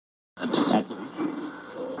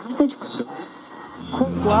message.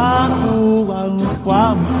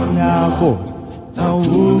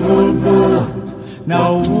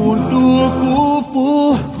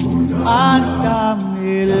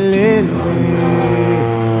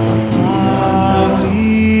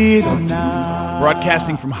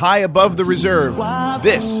 Broadcasting from high above the reserve,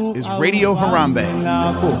 this is Radio Harambe.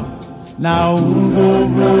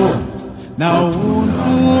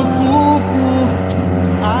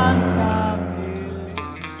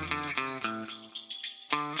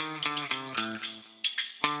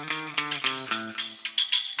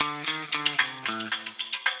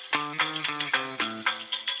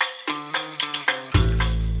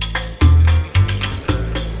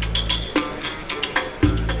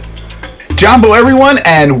 Jumbo, everyone,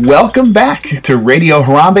 and welcome back to Radio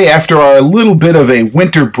Harambe after our little bit of a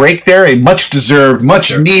winter break there, a much-deserved,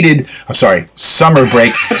 much-needed, summer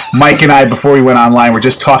break. Mike and I, before we went online, were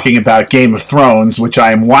just talking about Game of Thrones, which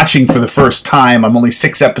I am watching for the first time. I'm only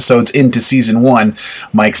 6 episodes into Season 1.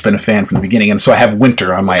 Mike's been a fan from the beginning, and so I have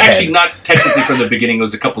winter on my head. Actually, not technically from the beginning. It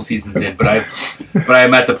was a couple seasons in, but I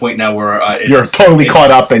am at the point now where you're totally caught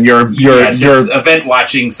up, and you're it's event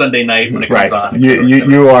watching Sunday night when it comes on.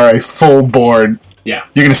 You are a full board. Yeah,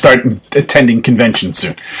 you're going to start attending conventions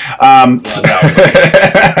soon.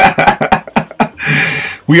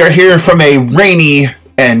 We are here from a rainy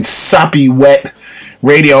and soppy wet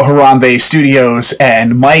Radio Harambe studios,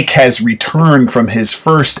 and Mike has returned from his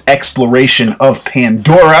first exploration of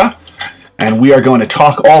Pandora. And we are going to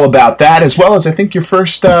talk all about that, as well as I think your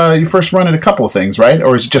first run at a couple of things, right?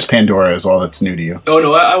 Or is it just Pandora is all that's new to you? Oh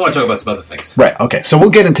no, I want to talk about some other things. Right. Okay. So we'll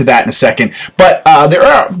get into that in a second. But there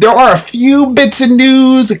are a few bits of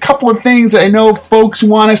news, a couple of things that I know folks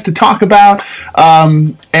want us to talk about,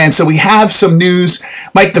 and so we have some news.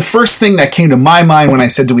 Mike, the first thing that came to my mind when I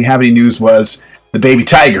said, "Do we have any news?" was the baby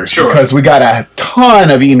tigers, sure. Because we got a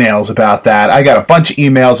ton of emails about that. I got a bunch of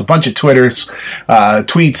emails, a bunch of Twitters,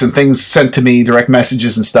 tweets and things sent to me, direct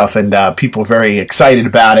messages and stuff, and people are very excited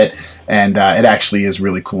about it, and it actually is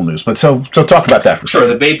really cool news. But so talk about that for sure.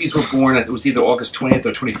 The babies were born, it was either August 20th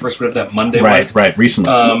or 21st, whatever that Monday was. Right,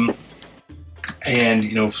 recently.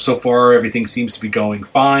 And, so far everything seems to be going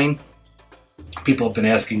fine. People have been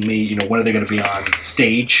asking me, when are they going to be on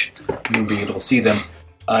stage? We're going to be able to see them.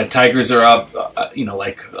 Tigers are up,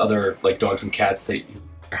 like other dogs and cats. Their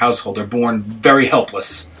household are born very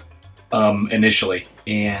helpless initially,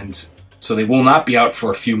 and so they will not be out for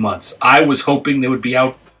a few months. I was hoping they would be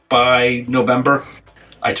out by November.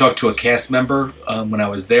 I talked to a cast member when I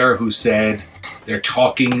was there who said they're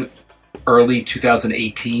talking early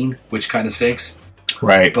 2018, which kind of stinks.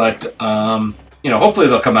 Right. But hopefully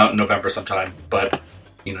they'll come out in November sometime. But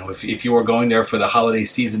if you are going there for the holiday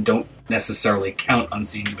season, don't necessarily count on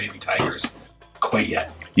seeing the baby tigers quite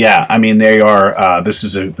yet. Yeah, I mean they are. This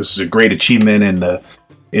is a great achievement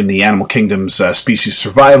in the animal kingdom's species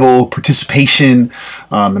survival, participation,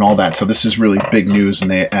 and all that. So this is really big news,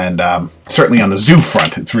 and certainly on the zoo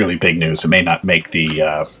front, it's really big news. It may not make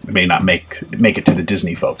make it to the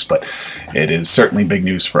Disney folks, but it is certainly big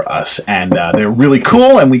news for us. And they're really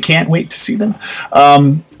cool, and we can't wait to see them.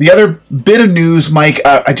 The other bit of news, Mike,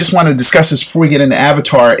 I just want to discuss this before we get into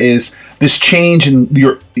Avatar, is this change in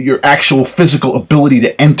your actual physical ability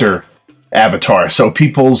to enter Avatar. So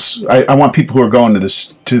I want people who are going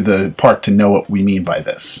to the park to know what we mean by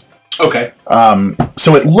this. Okay.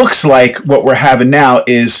 So it looks like what we're having now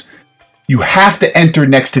is you have to enter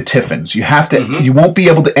next to Tiffin's. You have to. Mm-hmm. You won't be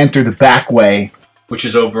able to enter the back way, which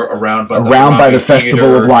is around by the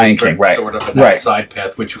Festival of Lion King, right? Sort of in that side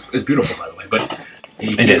path, which is beautiful, by the way. But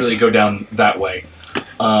you can't really go down that way.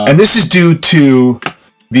 And this is due to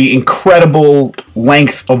the incredible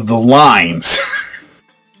length of the lines.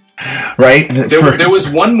 Right? There was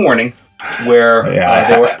one morning where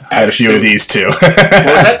I had a few of these too. What was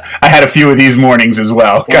that? I had a few of these mornings as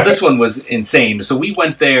well. Well, this one was insane. So we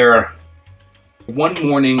went there. One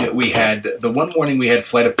morning we had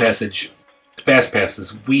Flight of Passage fast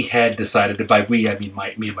passes. We had decided, by we I mean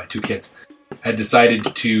me and my two kids, had decided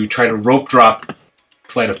to try to rope drop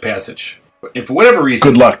Flight of Passage. And for whatever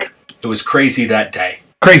reason, good luck. It was crazy that day.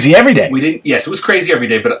 Crazy every day. Yes, it was crazy every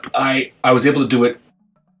day. But I was able to do it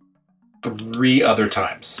 3 other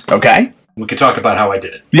times. Okay. We could talk about how I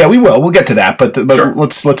did it. Yeah, we will. We'll get to that. But sure.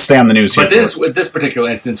 let's stay on the news here. But with this particular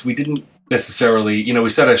instance, we didn't necessarily, we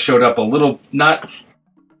said I showed up a little, not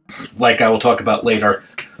like I will talk about later.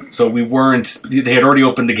 So they had already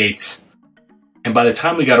opened the gates. And by the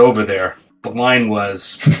time we got over there, the line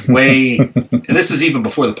was way, and this is even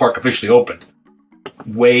before the park officially opened,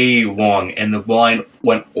 way long. And the line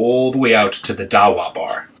went all the way out to the Dawa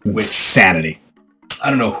bar. Insanity. I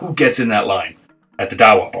don't know who gets in that line. at the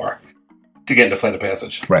Dawa bar to get into Flight of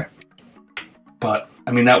Passage. Right. But,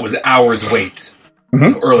 I mean, that was hours wait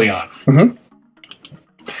early on. Mm-hmm.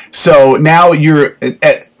 So now you're...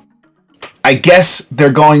 I guess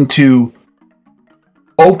they're going to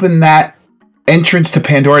open that entrance to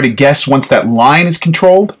Pandora to guess once that line is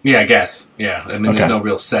controlled? Yeah, I guess. Yeah. I mean, there's no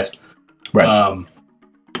real set... Right.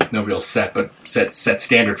 No real set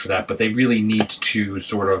standard for that, but they really need to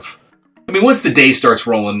sort of... I mean, once the day starts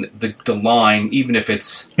rolling, the line, even if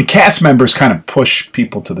it's... The cast members kind of push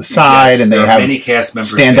people to the side, and they have many cast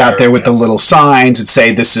members stand out there with the little signs that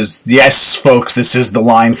say, "This is, yes, folks, this is the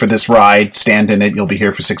line for this ride. Stand in it. You'll be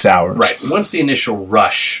here for 6 hours." Right. Once the initial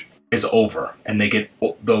rush is over, and they get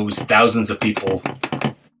those thousands of people,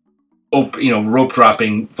 rope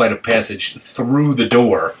dropping Flight of Passage through the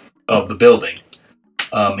door of the building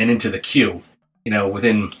and into the queue,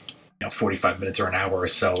 within 45 minutes or an hour or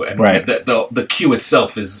so. I mean, right. The queue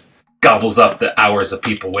itself gobbles up the hours of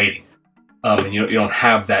people waiting. And you don't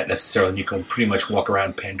have that necessarily. You can pretty much walk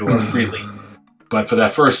around Pandora freely. But for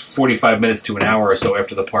that first 45 minutes to an hour or so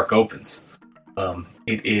after the park opens,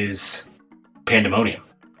 it is pandemonium.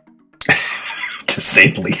 To say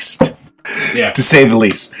the least. Yeah. To say the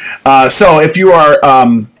least. So if you are...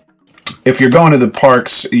 if you're going to the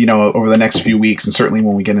parks, over the next few weeks, and certainly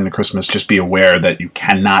when we get into Christmas, just be aware that you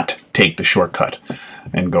cannot take the shortcut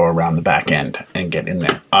and go around the back end and get in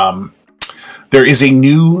there. There is a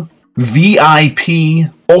new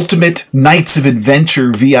VIP Ultimate Nights of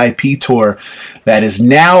Adventure VIP tour that is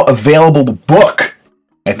now available to book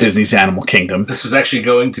at Disney's Animal Kingdom. This was actually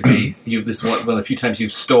going to be this is one of the few times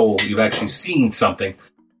you've actually seen something.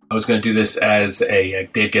 I was going to do this as a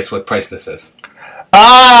Dave, guess what price this is?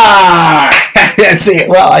 See,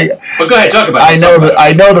 well, but go ahead, talk about it.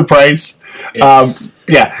 I know the price. It's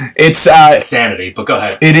insanity. But go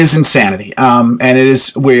ahead. It is insanity, and it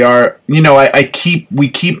is. We are, we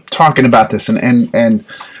keep talking about this, and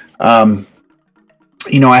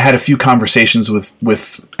I had a few conversations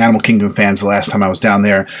with Animal Kingdom fans the last time I was down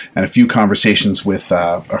there, and a few conversations with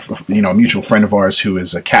a mutual friend of ours who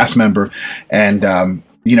is a cast member, and.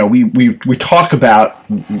 We talk about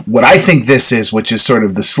what I think this is, which is sort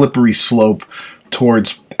of the slippery slope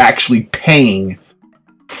towards actually paying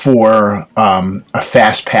for a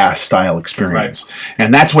fast pass style experience. Right.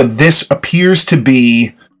 And that's what this appears to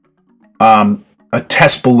be a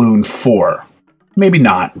test balloon for. Maybe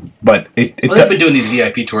not, but they've been doing these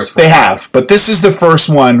VIP tours for a while. They have, but this is the first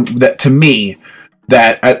one that, to me,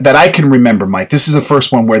 that I can remember, Mike. This is the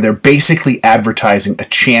first one where they're basically advertising a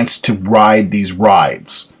chance to ride these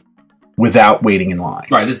rides without waiting in line.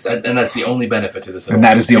 Right, and that's the only benefit to this. And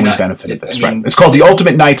that is the only benefit of this, right? It's called the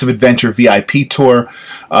Ultimate Nights of Adventure VIP Tour.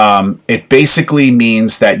 It basically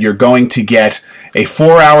means that you're going to get a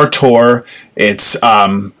 4-hour tour. It's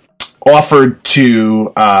offered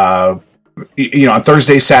to... on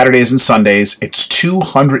Thursdays, Saturdays, and Sundays. It's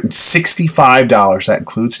 $265. That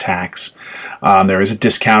includes tax. There is a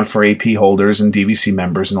discount for AP holders and DVC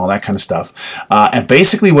members and all that kind of stuff. And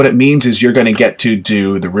basically what it means is you're going to get to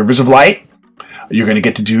do the Rivers of Light. You're going to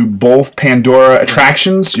get to do both Pandora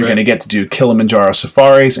attractions. You're going to get to do Kilimanjaro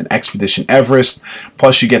safaris and Expedition Everest.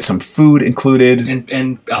 Plus you get some food included.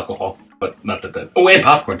 And alcohol. But not that. Oh, and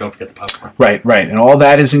popcorn. Don't forget the popcorn. Right. And all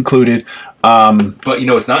that is included. But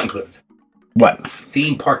it's not included. What?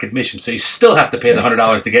 Theme park admission, so you still have to pay the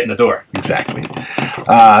 $100 to get in the door. Exactly.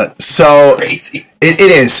 So crazy. It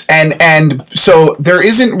is, and so there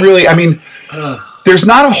isn't really. I mean, there's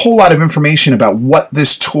not a whole lot of information about what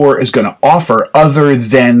this tour is going to offer, other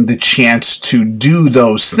than the chance to do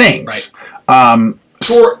those things. Right.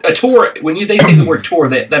 A tour. When they say the word tour,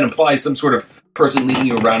 that implies some sort of person leading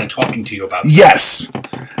you around and talking to you about stuff. Yes.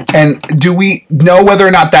 And do we know whether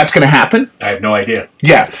or not that's going to happen? I have no idea.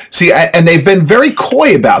 Yeah. See, and they've been very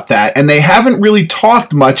coy about that, and they haven't really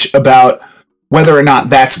talked much about whether or not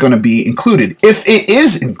that's going to be included. If it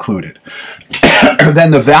is included,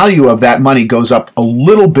 then the value of that money goes up a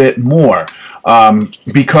little bit more.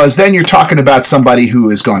 Because then you're talking about somebody who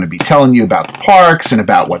is going to be telling you about the parks and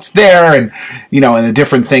about what's there, and and the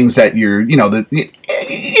different things that they're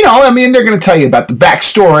going to tell you about the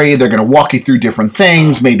backstory. They're going to walk you through different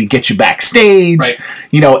things, maybe get you backstage. Right.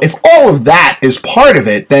 If all of that is part of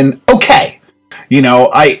it, then okay.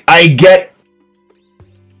 I get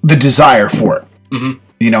the desire for it. Mm-hmm.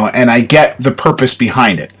 And I get the purpose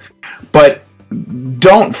behind it, but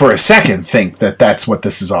don't for a second think that that's what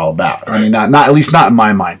this is all about. Right. I mean, not at least not in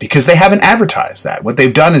my mind, because they haven't advertised that. What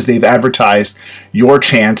they've done is they've advertised your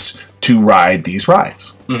chance to ride these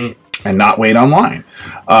rides and not wait online.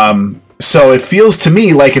 So it feels to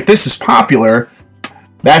me like if this is popular,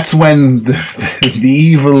 That's when the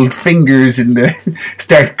evil fingers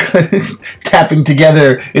start tapping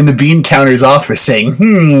together in the bean counter's office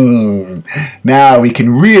saying, now we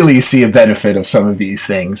can really see a benefit of some of these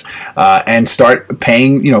things, and start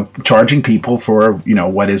paying, charging people for,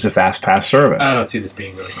 what is a fast pass service. I don't see this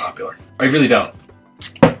being really popular. I really don't.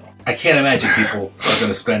 I can't imagine people are going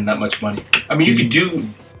to spend that much money. I mean, you could do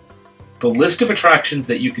the list of attractions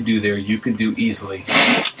that you could do there, you can do easily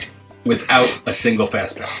without a single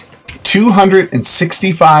fast pass.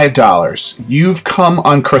 $265. You've come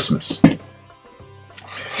on Christmas.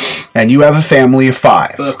 And you have a family of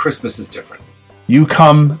 5. But Christmas is different. You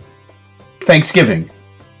come Thanksgiving.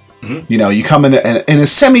 Mm-hmm. You come in a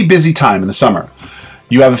semi-busy time in the summer.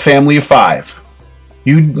 You have a family of 5.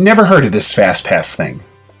 You never heard of this fast pass thing.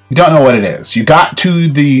 You don't know what it is. You got to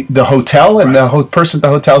the hotel, and right. The person at the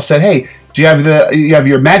hotel said, "Hey, do you have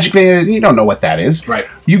your Magic Band?" You don't know what that is. Right.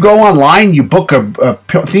 You go online, you book a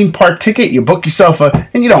theme park ticket, you book yourself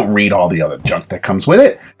and you don't read all the other junk that comes with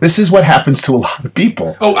it. This is what happens to a lot of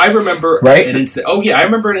people. Oh, I remember right? an incident. Oh, yeah, I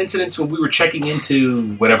remember an incident when we were checking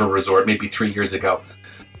into whatever resort, maybe 3 years ago,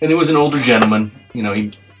 and there was an older gentleman.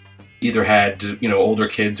 He either had older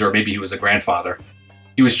kids or maybe he was a grandfather.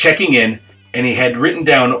 He was checking in. And he had written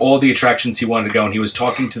down all the attractions he wanted to go, and he was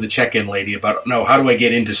talking to the check-in lady about, no, how do I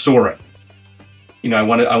get into Soarin'? I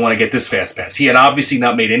want to get this fast pass. He had obviously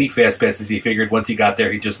not made any fast passes. He figured once he got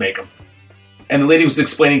there, he'd just make them. And the lady was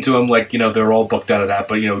explaining to him, they're all booked out of that,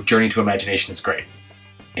 but, Journey to Imagination is great.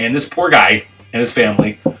 And this poor guy and his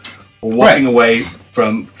family were walking away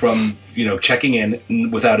from checking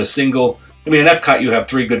in without a single... in Epcot, you have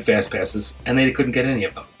 3 good fast passes, and they couldn't get any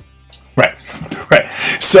of them. Right.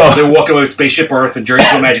 So they're walking away with Spaceship Earth and Journey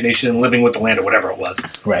to Imagination and Living with the Land or whatever it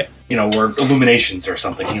was. Right. Or Illuminations or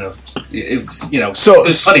something. It's So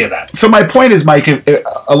there's plenty of that. So my point is, Mike,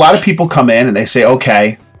 a lot of people come in and they say,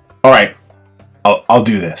 "Okay, all right, I'll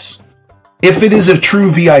do this." If it is a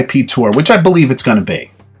true VIP tour, which I believe it's going to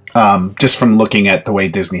be, just from looking at the way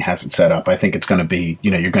Disney has it set up, I think it's going to be,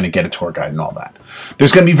 you're going to get a tour guide and all that.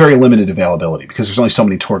 There's going to be very limited availability because there's only so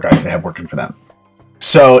many tour guides they have working for them.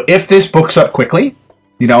 So if this books up quickly,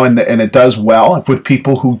 and it does well with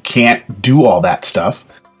people who can't do all that stuff,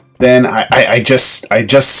 then I just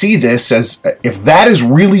see this as, if that is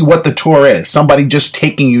really what the tour is, somebody just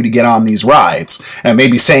taking you to get on these rides and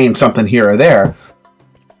maybe saying something here or there.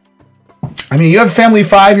 You have a family of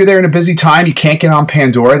 5, you're there in a busy time, you can't get on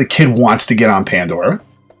Pandora, the kid wants to get on Pandora,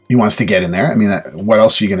 he wants to get in there, what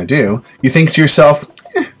else are you going to do? You think to yourself,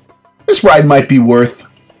 this ride might be worth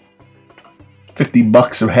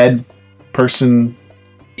 $50 a head person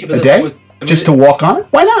a day just to walk on it?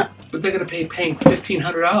 Why not? But they're going to paying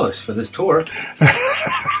 $1,500 for this tour.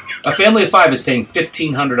 A family of 5 is paying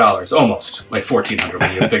 $1,500, almost like $1,400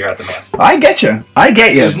 when you figure out the math. I get you.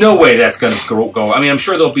 There's no way that's going to go. I'm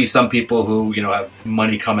sure there'll be some people who have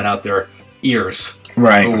money coming out their ears,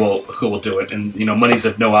 right? Who will do it, and money's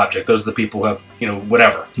of no object. Those are the people who have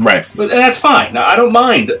whatever, right? But that's fine. Now, I don't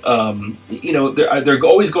mind. They're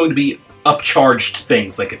always going to be upcharged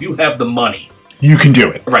things. Like if you have the money, you can do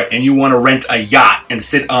it, right? And you want to rent a yacht and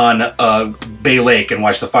sit on Bay Lake and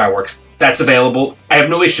watch the fireworks. That's available. I have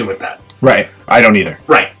no issue with that. Right. I don't either.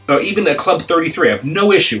 Right. Or even a Club 33, I have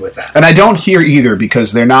no issue with that. And I don't hear either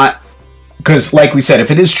because they're not. Because, like we said,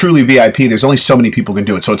 if it is truly VIP, there's only so many people can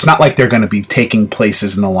do it. So it's not like they're going to be taking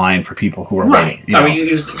places in the line for people who are right.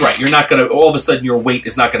 waiting. Right. You're not going to, all of a sudden, your wait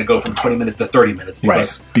is not going to go from 20 minutes to 30 minutes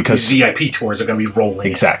because VIP tours are going to be rolling.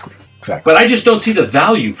 Exactly. But I just don't see the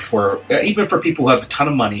value for, even for people who have a ton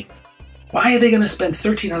of money. Why are they going to spend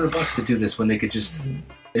 $1,300 to do this when they could just,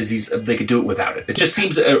 they could do it without it? It just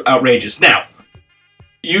seems outrageous. Now,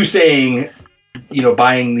 you saying,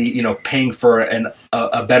 buying the, paying for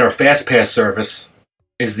a better fast pass service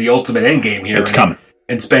is the ultimate end game here. It's coming.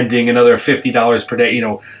 And spending another $50 per day,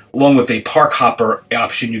 along with a park hopper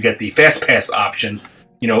option, you get the fast pass option,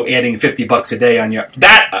 adding $50 a day on your,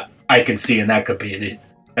 that I can see, and that could be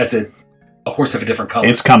that's a horse of a different color.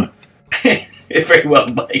 It's coming. It very well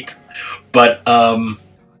might. But,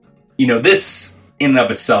 this in and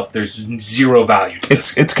of itself, there's zero value to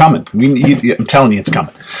this. It's coming. I'm telling you, it's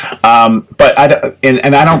coming. But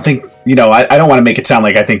I don't think, I don't want to make it sound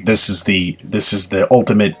like I think this is the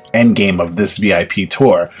ultimate end game of this VIP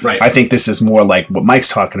tour. Right. I think this is more like what Mike's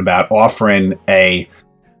talking about, offering a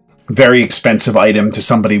very expensive item to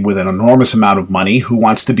somebody with an enormous amount of money who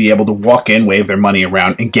wants to be able to walk in, wave their money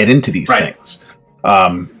around, and get into these things.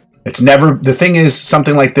 It's never, the thing is,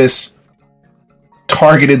 something like this,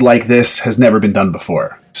 targeted like this, has never been done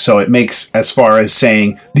before. So it makes, as far as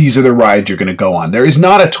saying, these are the rides you're going to go on. There is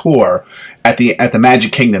not a tour at the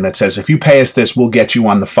Magic Kingdom that says, if you pay us this, we'll get you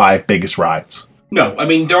on the 5 biggest rides. No, I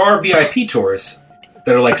mean, there are VIP tours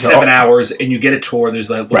that are like 7 hours, and you get a tour. There's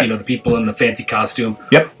like, Right. the people in the fancy costume.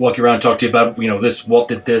 Yep. Walk you around, talk to you about, this, Walt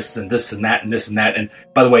did this, and this and that, and this and that. And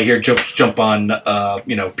by the way, here, jump on,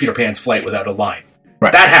 Peter Pan's flight without a line.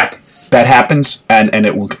 Right. That happens. That happens, and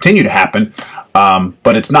it will continue to happen.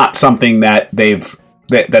 But it's not something that But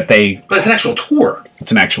it's an actual tour.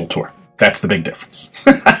 It's an actual tour. That's the big difference.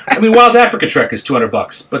 I mean, Wild Africa Trek is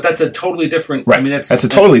 $200, but that's a totally different. Right. I mean, that's a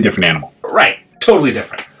totally different animal. Right. Totally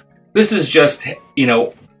different. This is just, we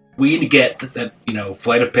need to get that,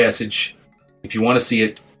 Flight of Passage. If you want to see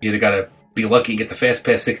it, you either got to be lucky and get the Fast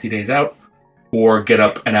Pass 60 days out, or get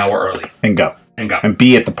up an hour early. And go. And go. And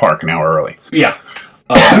be at the park an hour early. Yeah.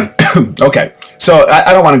 Okay. So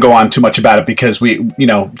I don't want to go on too much about it because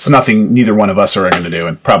it's nothing neither one of us are going to do,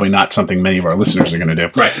 and probably not something many of our listeners are going to do.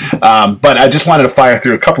 Right. But I just wanted to fire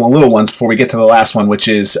through a couple of little ones before we get to the last one, which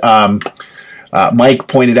is Mike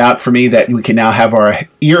pointed out for me that we can now have our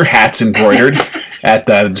ear hats embroidered at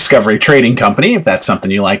the Discovery Trading Company. If that's something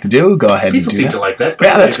you like to do, go ahead People and do seem that. to like that.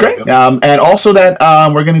 Yeah, that's great. And also that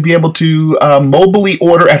we're going to be able to mobily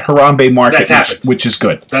order at Harambe Market, which is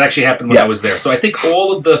good. That actually happened when I was there. So I think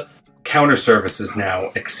all of the counter services now,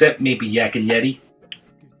 except maybe Yak and Yeti,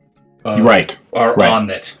 are on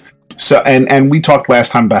it. So and we talked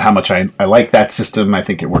last time about how much I like that system. I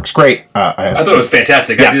think it works great. I thought it was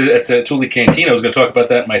fantastic. Yeah. I did it at Thule Canteen. I was going to talk about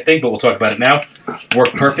that in my thing, but we'll talk about it now.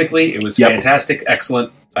 Worked perfectly. It was fantastic,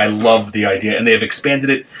 excellent. I love the idea, and they have expanded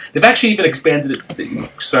it. They've actually even expanded it.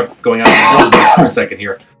 Start going out for a second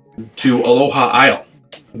here to Aloha Isle,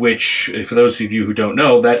 which, for those of you who don't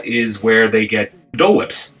know, that is where they get Dole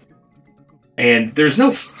Whips. And there's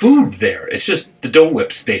no food there. It's just the Dole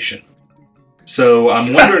Whip station. So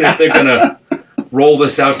I'm wondering if they're going to roll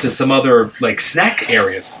this out to some other snack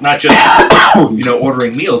areas, not just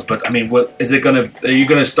ordering meals. But I mean, what is it going to? Are you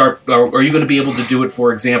going to start? Or are you going to be able to do it,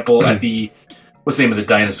 for example, at the what's the name of the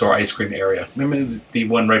dinosaur ice cream area? Remember the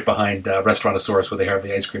one right behind Restaurantosaurus where they have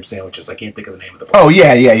the ice cream sandwiches? I can't think of the name of the place. Oh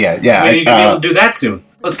yeah. I mean, you're going to be able to do that soon.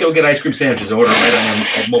 Let's go get ice cream sandwiches and order right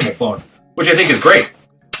on your mobile phone, which I think is great.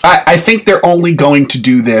 I think they're only going to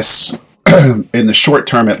do this in the short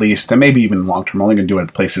term, at least, and maybe even long term. Only going to do it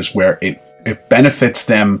at places where it benefits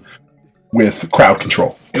them with crowd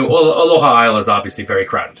control. Aloha Isle is obviously very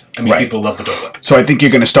crowded. I mean, people love the Dole Whip. So I think you're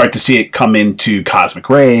going to start to see it come into Cosmic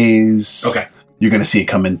Rays. Okay. You're going to see it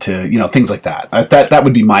come into, things like that. That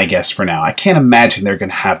would be my guess for now. I can't imagine they're going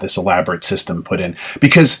to have this elaborate system put in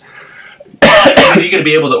because Are you going to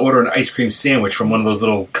be able to order an ice cream sandwich from one of those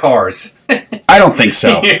little cars? I don't think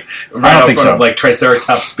so. I don't think so. Like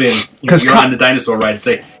Triceratops spin. You're on the dinosaur ride and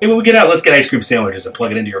say, hey, when we get out, let's get ice cream sandwiches and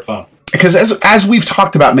plug it into your phone. Because as we've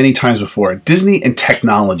talked about many times before, Disney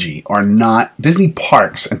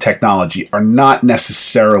parks and technology are not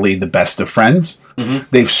necessarily the best of friends. Mm-hmm.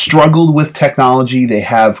 They've struggled with technology. They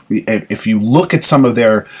have, if you look at some of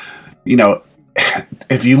their,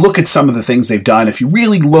 if you look at some of the things they've done, if you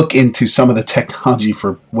really look into some of the technology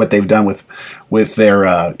for what they've done with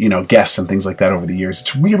their guests and things like that over the years,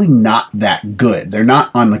 it's really not that good. They're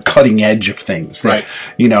not on the cutting edge of things. Right.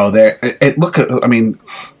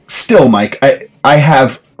 Still, Mike, I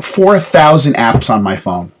have 4,000 apps on my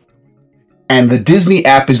phone, and the Disney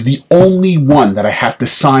app is the only one that I have to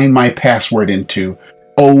sign my password into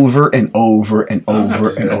over and over and over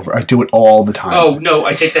and over. I do it all the time. Oh no,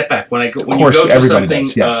 I take that back. When you go to something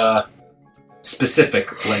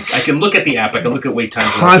specific, like I can look at the app, I can look at wait times.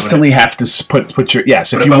 Constantly have to put your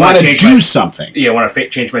if you want to do something. Yeah, I want to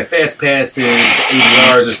change my fast passes,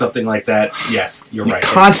 ADRs or something like that. Yes, you're right.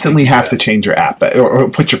 Constantly have to change your app or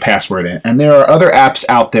put your password in. And there are other apps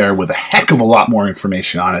out there with a heck of a lot more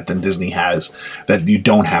information on it than Disney has that you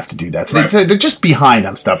don't have to do that. So they're just behind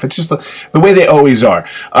on stuff. It's just the way they always are.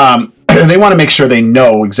 They want to make sure they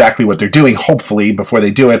know exactly what they're doing, hopefully, before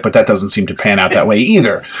they do it, but that doesn't seem to pan out that way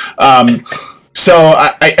either. So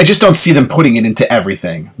I just don't see them putting it into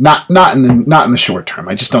everything. Not in the short term.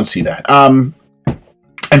 I just don't see that. And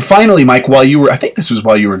finally, Mike, I think this was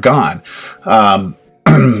while you were gone.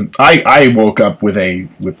 I woke up with I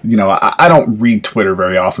don't read Twitter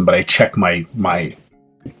very often, but I check my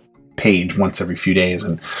page once every few days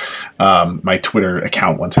and my Twitter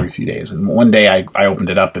account once every few days. And one day I opened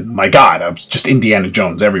it up and my God, I was just Indiana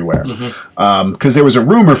Jones everywhere. Because there was a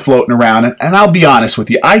rumor floating around. And I'll be honest with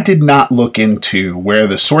you, I did not look into where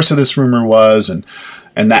the source of this rumor was and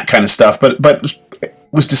that kind of stuff. But it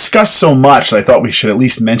was discussed so much that I thought we should at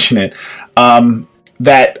least mention it,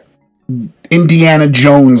 that Indiana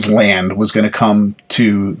Jones Land was going to come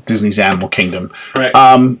to Disney's Animal Kingdom. Right.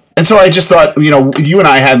 And so I just thought, you and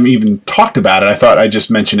I hadn't even talked about it. I thought I'd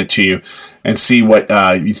just mention it to you and see what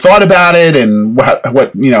you thought about it and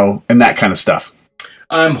what and that kind of stuff.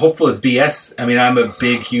 I'm hopeful it's BS. I mean, I'm a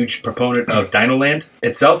big, huge proponent of Dino Land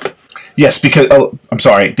itself. Yes,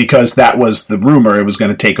 because that was the rumor it was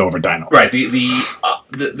going to take over Dino. Right.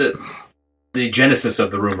 The genesis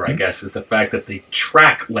of the rumor, I guess, is the fact that the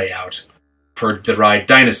track layout for the ride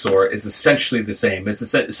Dinosaur is essentially the same. It's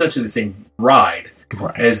essentially the same ride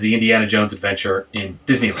as the Indiana Jones adventure in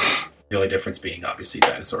Disneyland. The only difference being, obviously,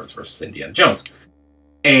 dinosaurs versus Indiana Jones.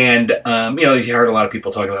 And, you heard a lot of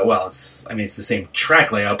people talking about, it's the same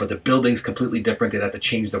track layout, but the building's completely different. They'd have to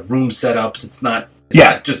change the room setups. It's not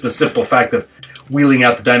just the simple fact of wheeling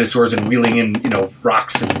out the dinosaurs and wheeling in,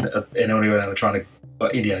 rocks and animatronic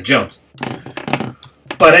Indiana Jones.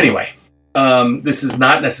 But anyway, this is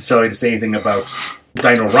not necessarily to say anything about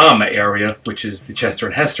Dino-Rama area, which is the Chester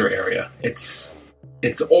and Hester area. It's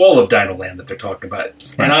all of Dino Land that they're talking about.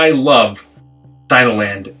 Right. And I love Dino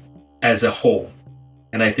Land as a whole.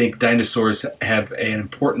 And I think dinosaurs have an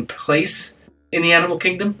important place in the animal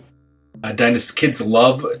kingdom. Kids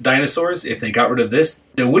love dinosaurs. If they got rid of this,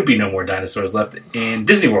 there would be no more dinosaurs left in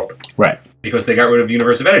Disney World. Right. Because they got rid of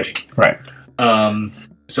Universe of Energy. Right.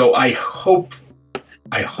 So I hope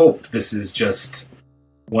this is just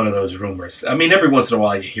one of those rumors. I mean, every once in a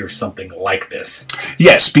while you hear something like this.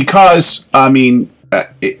 Yes, because,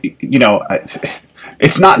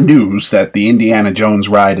 it's not news that the Indiana Jones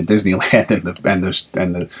ride at Disneyland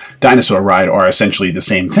and the dinosaur ride are essentially the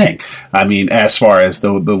same thing. I mean, as far as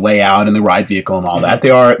the layout and the ride vehicle and all that, they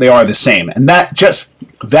are the same. And that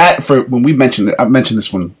for when I mentioned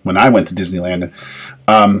this when I went to Disneyland,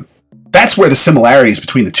 that's where the similarities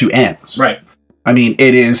between the two ends. Right. I mean,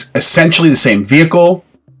 it is essentially the same vehicle.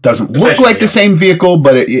 Doesn't look like the same vehicle,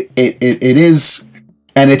 but it is,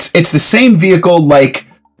 and it's the same vehicle like.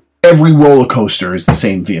 Every roller coaster is the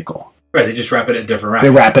same vehicle. Right, they just wrap it in a different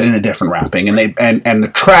wrapping. They wrap it in a different wrapping, and and the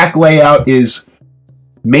track layout is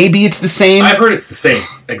maybe it's the same. I've heard it's the same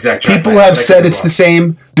exact track. People have said it's the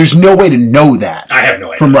same. There's no way to know that. I have no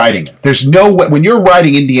idea from riding it. There's no way when you're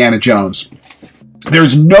riding Indiana Jones.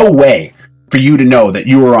 There's no way for you to know that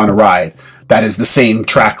you are on a ride that is the same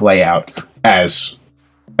track layout as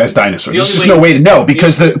dinosaurs. There's just no way to know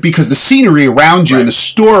because the scenery around you and the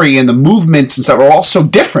story and the movements and stuff are all so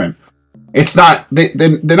different. It's not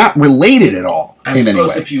they're not related at all. I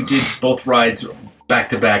suppose if you did both rides back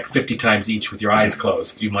to back 50 times each with your eyes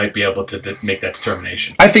closed, you might be able to make that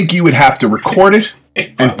determination. I think you would have to record it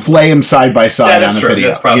and play them side by side on a video.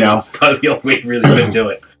 That's probably the only way you really could do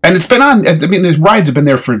it. And it's been on. I mean, the rides have been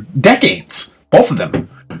there for decades, both of them.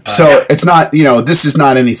 So it's not. This is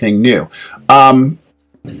not anything new.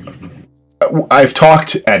 I've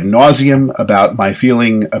talked ad nauseum about my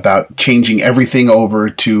feeling about changing everything over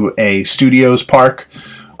to a studios park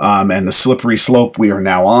and the slippery slope we are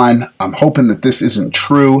now on. I'm hoping that this isn't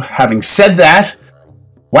true. Having said that,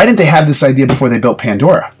 why didn't they have this idea before they built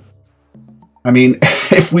Pandora? I mean,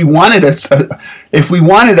 if we wanted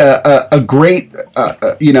a great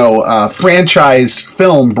franchise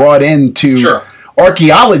film brought into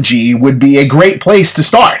archaeology, would be a great place to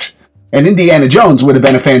start. And Indiana Jones would have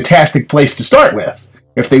been a fantastic place to start with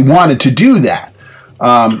if they wanted to do that.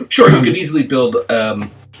 Sure, you could easily build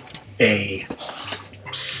a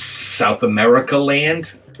South America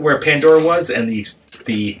land where Pandora was, and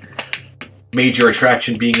the major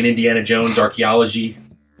attraction being in Indiana Jones archaeology,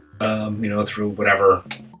 through whatever.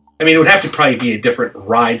 I mean, it would have to probably be a different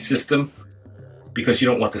ride system because you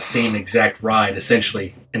don't want the same exact ride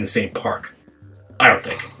essentially in the same park. I don't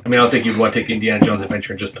think. I don't think you'd want to take the Indiana Jones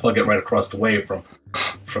adventure and just plug it right across the way from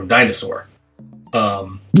Dinosaur.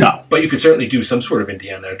 No. But you could certainly do some sort of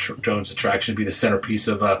Indiana Jones attraction, be the centerpiece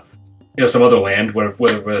of some other land,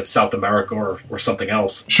 whether it's South America or something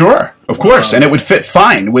else. Sure, of course, and it would fit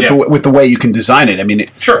fine with the way you can design it. I mean,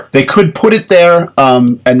 they could put it there,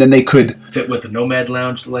 and then they could fit with the Nomad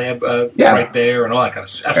Lounge lab right there, and all that kind of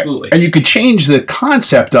stuff. Absolutely. And you could change the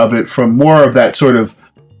concept of it from more of that sort of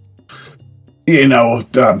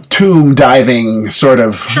tomb diving sort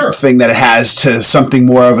of thing that it has to something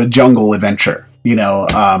more of a jungle adventure.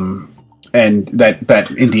 And that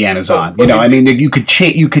Indiana's on. I mean, you could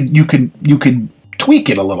tweak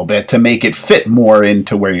it a little bit to make it fit more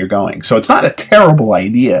into where you're going. So it's not a terrible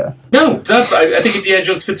idea. No, it's not. I think Indiana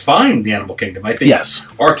Jones fits fine in the Animal Kingdom. I think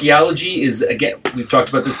archaeology is, again, we've talked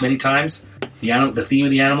about this many times. The theme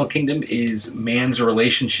of the Animal Kingdom is man's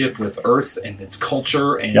relationship with Earth and its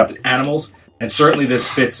culture and animals. And certainly this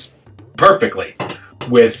fits perfectly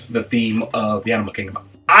with the theme of the Animal Kingdom.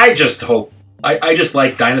 I just hope. I just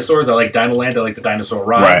like dinosaurs. I like Dinoland. I like the dinosaur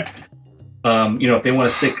ride. Right. If they want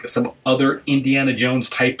to stick some other Indiana Jones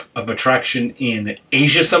type of attraction in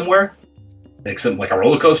Asia somewhere, like something like a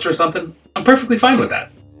roller coaster or something, I'm perfectly fine with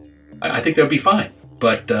that. I think that would be fine.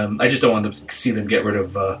 But I just don't want to see them get rid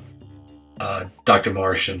of Dr.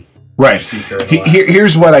 Marsh and Right. Seeker and all that.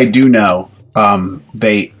 Here's what I do know.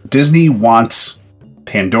 Disney wants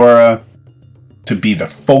Pandora to be the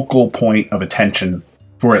focal point of attention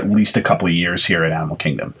for at least a couple of years here at Animal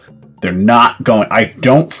Kingdom. They're not going... I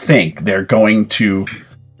don't think they're going to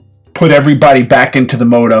put everybody back into the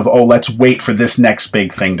mode of, oh, let's wait for this next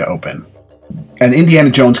big thing to open. And Indiana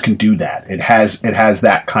Jones can do that. It has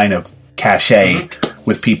that kind of cachet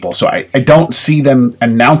with people. So I don't see them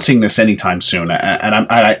announcing this anytime soon.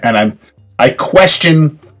 I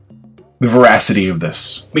question the veracity of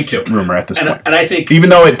this Me too. rumor at this point. And I think...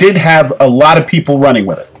 Even though it did have a lot of people running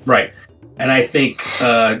with it. Right. And I think,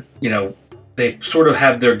 they sort of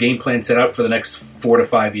have their game plan set out for the next 4 to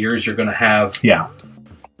 5 years. You're going to have... Yeah.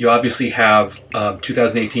 You obviously have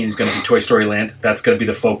 2018 is going to be Toy Story Land. That's going to be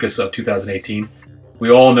the focus of 2018.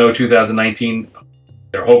 We all know 2019,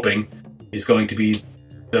 they're hoping, is going to be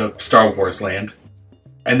the Star Wars Land.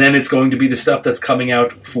 And then it's going to be the stuff that's coming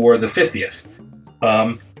out for the 50th.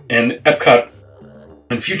 And Epcot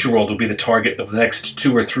and Future World will be the target of the next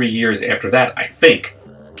 2 or 3 years after that, I think.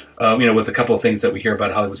 With a couple of things that we hear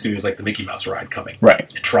about Hollywood Studios, like the Mickey Mouse ride coming.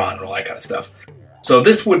 Right. And Tron and all that kind of stuff. So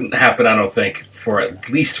this wouldn't happen, I don't think, for at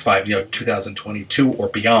least 2022 or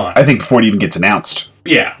beyond. I think before it even gets announced.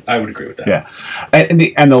 Yeah, I would agree with that. Yeah.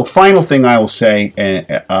 And the final thing I will say,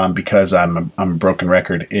 because I'm a broken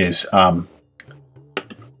record, is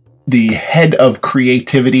the head of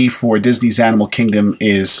creativity for Disney's Animal Kingdom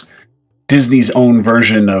is Disney's own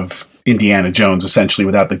version of Indiana Jones, essentially,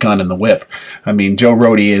 without the gun and the whip. I mean, Joe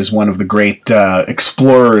Rohde is one of the great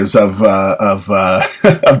explorers of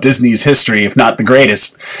Disney's history, if not the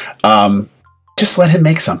greatest. Just let him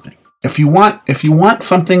make something. If you want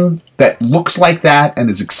something that looks like that and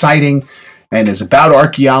is exciting and is about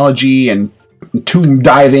archaeology and tomb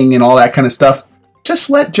diving and all that kind of stuff, just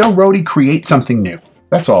let Joe Rohde create something new.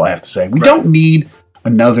 That's all I have to say. We don't need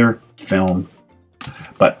another film,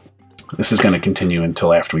 but this is going to continue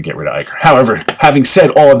until after we get rid of Iger. However, having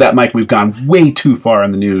said all of that, Mike, we've gone way too far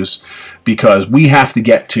in the news because we have to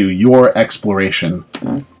get to your exploration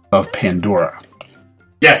of Pandora.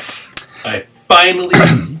 Yes, I finally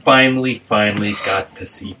got to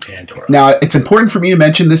see Pandora. Now, it's important for me to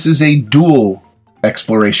mention this is a dual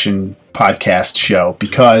exploration podcast show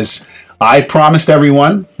because I promised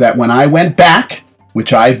everyone that when I went back,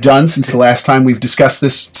 which I've done since the last time we've discussed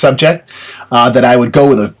this subject, that I would go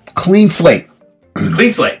with a clean slate.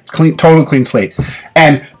 Clean slate. Total clean slate.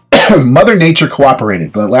 And Mother Nature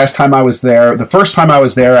cooperated. But the first time I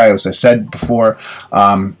was there, as I said before,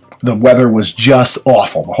 the weather was just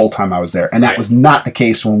awful the whole time I was there. And that was not the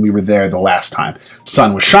case when we were there the last time.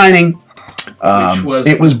 Sun was shining.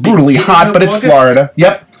 It was brutally hot, but it's August? Florida.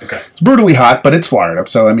 Yep. Okay. It's brutally hot, but it's Florida.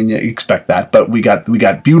 So, I mean, you expect that. But we got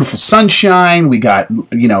beautiful sunshine. We got,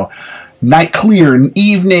 night clear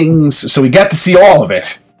evenings. So we got to see all of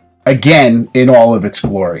it. Again, in all of its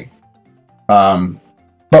glory.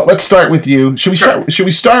 But let's start with you. Should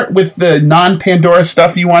we start with the non-Pandora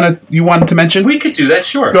stuff you wanted to mention? We could do that,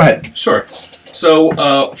 sure. Go ahead. Sure.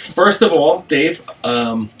 So, first of all, Dave,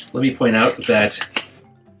 let me point out that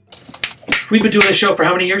we've been doing this show for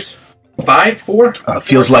how many years? 5? 4?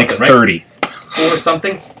 Feels like 30. Right? 4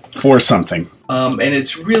 something? 4 something. And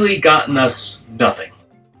it's really gotten us nothing.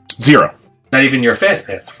 0. Not even your fast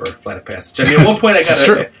pass for Flight of Passage. I mean, at one point I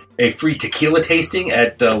got a free tequila tasting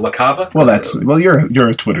at La Cava. Well, you're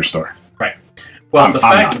a Twitter star. Right. Well, the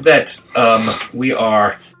fact that we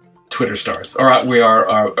are Twitter stars, or we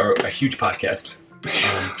are a huge podcast,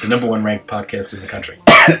 the number 1 ranked podcast in the country.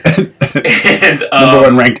 And, number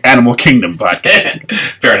 1 ranked Animal Kingdom podcast.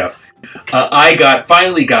 Fair enough. I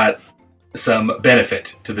finally got some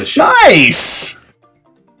benefit to this show. Nice!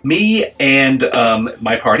 Me and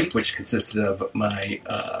my party, which consisted of my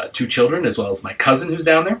 2 children as well as my cousin who's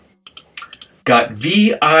down there, got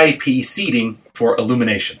VIP seating for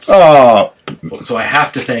Illuminations. Oh. So I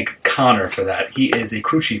have to thank Connor for that. He is a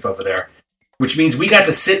crew chief over there, which means we got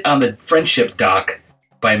to sit on the Friendship dock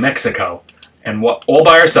by Mexico and all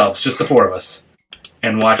by ourselves, just the 4 of us,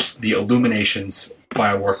 and watch the Illuminations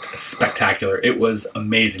firework spectacular. It was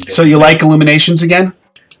amazing. So you like Illuminations again?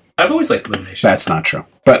 I've always liked Illuminations. That's not true.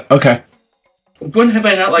 But, okay. When have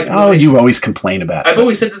I not liked Illuminations? Oh, you always complain about it. I've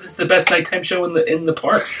always said that this is the best nighttime show in the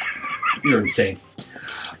parks. You're insane.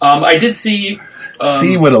 I did see...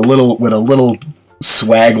 see what a little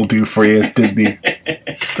swag will do for you, Disney.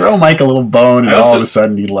 Just throw Mike a little bone, and all of a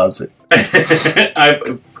sudden he loves it.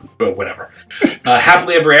 But whatever.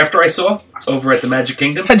 Happily Ever After I saw over at the Magic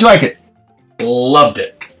Kingdom. How'd you like it? Loved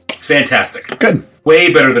it. It's fantastic. Good.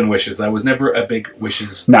 Way better than Wishes. I was never a big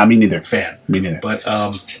Wishes me neither. fan. Me neither. But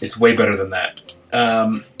it's way better than that.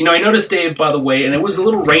 I noticed, Dave, by the way, and it was a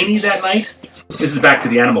little rainy that night. This is back to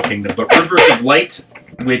the Animal Kingdom, but Rivers of Light,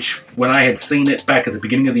 which when I had seen it back at the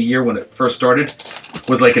beginning of the year when it first started,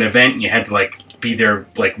 was like an event, and you had to be there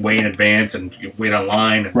way in advance, and you wait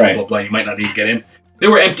online, and blah, blah, blah. You might not even get in. There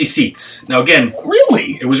were empty seats. Now, again,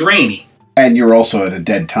 really, it was rainy, and you were also at a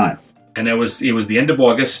dead time. And it was the end of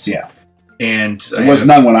August. Yeah, and there was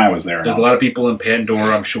none when I was there. There's a lot of people in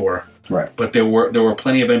Pandora, I'm sure. Right, but there were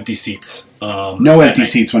plenty of empty seats. No empty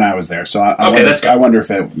seats when I was there, so I wonder if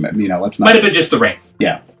it. Let's not. Might have been just the rain.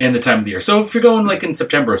 Yeah, and the time of the year. So if you're going in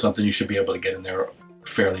September or something, you should be able to get in there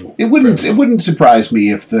fairly. It wouldn't surprise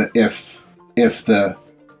me if the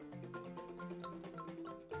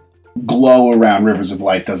glow around Rivers of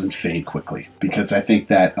Light doesn't fade quickly, because I think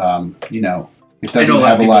that it doesn't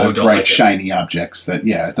have a lot of bright, shiny objects. That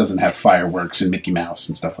it doesn't have fireworks and Mickey Mouse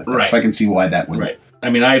and stuff like that. Right. So I can see why that would. Right. I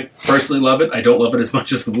mean, I personally love it. I don't love it as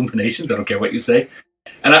much as Illuminations. I don't care what you say.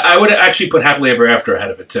 And I would actually put Happily Ever After ahead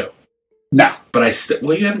of it, too. No. But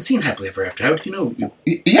you haven't seen Happily Ever After. How do you know?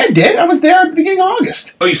 Yeah, I did. I was there at the beginning of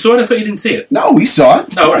August. Oh, you saw it? I thought you didn't see it. No, we saw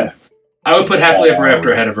it. Oh, right. I would put Happily Ever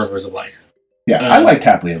After ahead of Rivers of Light. Yeah, I liked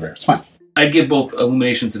Happily Ever After. It's fine. I'd give both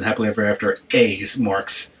Illuminations and Happily Ever After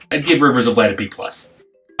marks. I'd give Rivers of Light a B+.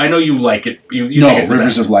 I know you like it. You think it's the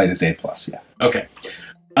Rivers best. of Light is A+, yeah. Okay.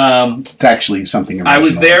 It's actually something original. I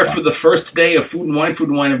was there for the first day of Food and Wine. Food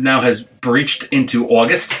and Wine now has breached into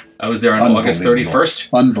August. I was there on August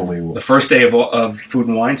 31st. Unbelievable. The first day of Food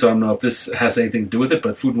and Wine, so I don't know if this has anything to do with it,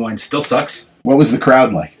 but Food and Wine still sucks. What was the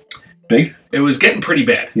crowd like? Big? It was getting pretty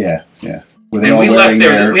bad. Yeah. Were they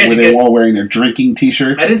all wearing their drinking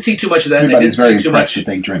T-shirts? I didn't see too much of that. Everybody's very impressed that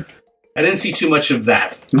they drink. I didn't see too much of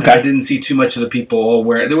that. Okay. I didn't see too much of the people all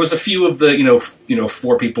wearing. There was a few of the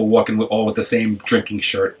 4 people walking with the same drinking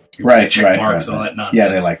shirt, check marks and all that nonsense. Yeah,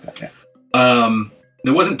 they like that. Yeah.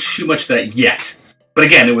 There wasn't too much of that yet, but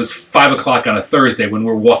again, it was 5:00 on a Thursday when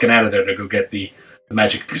we're walking out of there to go get the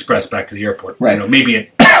Magic Express back to the airport. Right. Maybe at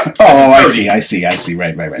I see.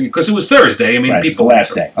 Right. Because it was Thursday. I mean, people the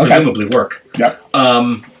last day. presumably work. Yep.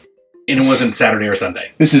 And it wasn't Saturday or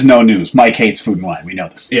Sunday. This is no news. Mike hates Food and Wine. We know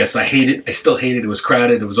this. Yes, I hate it. I still hate it. It was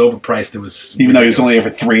crowded. It was overpriced. It was even though he was only there for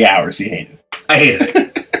 3 hours. He hated it. I hated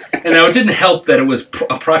it. And now it didn't help that it was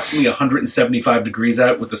approximately 175 degrees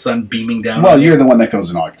out with the sun beaming down. Well, you're the one that goes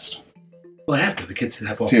in August. Well, I have to. The kids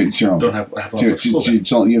have off. Don't have off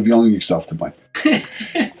school. You have only yourself to blame.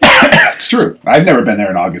 It's true. I've never been there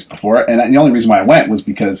in August before, and the only reason why I went was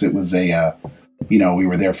because it was a. We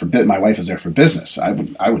were there for my wife was there for business. I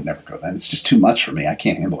would never go then. It's just too much for me. I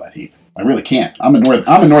can't handle that heat. I really can't. I'm a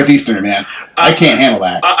northeasterner, man. I can't handle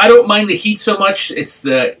that. I don't mind the heat so much. It's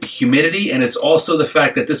the humidity, and it's also the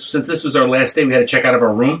fact that since this was our last day, we had to check out of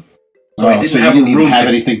our room. So I didn't have a room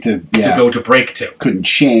anything to go to break to. Couldn't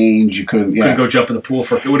change. You couldn't. Yeah. Couldn't go jump in the pool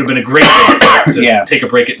it would have been a great day to take a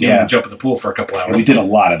break at noon and jump in the pool for a couple hours. And we did a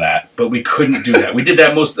lot of that, but we couldn't do that. We did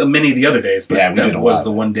that many of the other days, but that was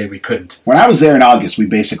the one day we couldn't. When I was there in August, we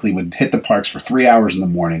basically would hit the parks for 3 hours in the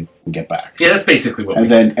morning and get back. Yeah, that's basically what.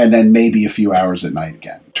 And then maybe a few hours at night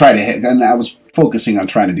again. And I was focusing on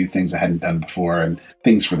trying to do things I hadn't done before and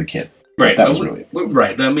things for the kid. Right. That was really it.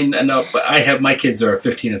 Right. I mean, but I have my kids are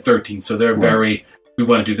 15 and 13, so they're very. We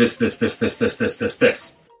want to do this.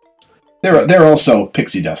 They're also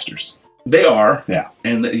pixie dusters. They are. Yeah.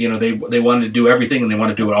 And they want to do everything, and they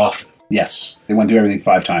want to do it often. Yes, they want to do everything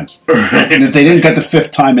 5 times. And if they didn't get the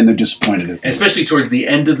 5th time, then they're disappointed. Especially towards the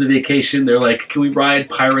end of the vacation, they're like, "Can we ride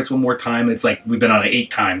Pirates one more time?" It's like we've been on it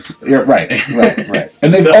 8 times. Yeah, right.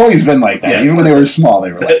 And they've always been like that. Yes, even when they were small,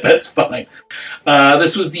 they were like that. That's fine.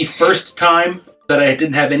 This was the first time that I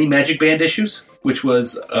didn't have any Magic Band issues, which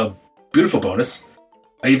was a beautiful bonus.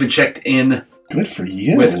 I even checked in. Good for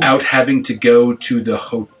you. Without having to go to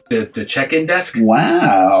the check-in desk.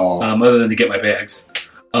 Wow. Other than to get my bags.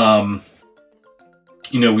 We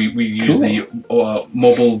use the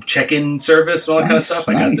mobile check-in service and all that kind of stuff.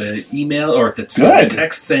 I got the email or the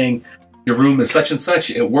text saying your room is such and such.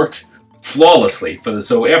 It worked flawlessly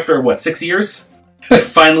so after 6 years?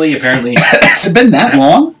 Finally, apparently. Has it been that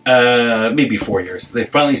long? Maybe 4 years. They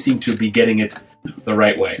finally seem to be getting it the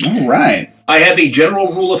right way. All right. I have a general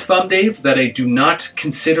rule of thumb, Dave, that I do not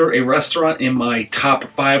consider a restaurant in my top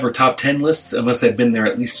 5 or top 10 lists unless I've been there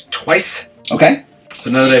at least twice. Okay. So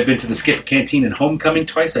now that I've been to the Skipper Canteen and Homecoming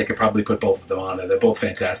twice, I could probably put both of them on there. They're both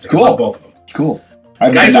fantastic. Cool. I love both of them. Cool. I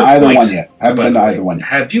haven't been to either one yet. I haven't been to either one yet.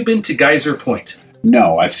 Have you been to Geyser Point?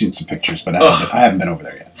 No, I've seen some pictures, but I haven't been over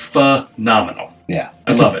there yet. Phenomenal. Yeah.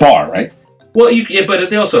 It's a bar, right? Well, but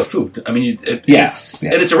they also have food. I mean, and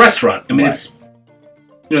it's a restaurant. I mean, it's,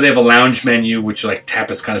 they have a lounge menu, which like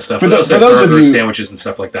tapas kind of stuff. For those of you, sandwiches and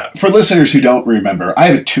stuff like that. For listeners who don't remember, I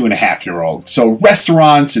have a 2.5-year-old, so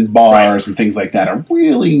restaurants and bars and things like that are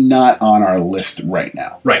really not on our list right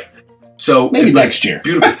now. Right. So maybe next year.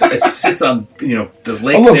 Beautiful. It sits on the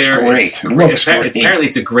lake. It looks there. Great. Apparently,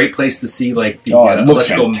 it's a great place to see like the it looks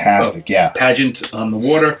fantastic. Pageant on the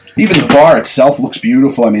water. Even the bar itself looks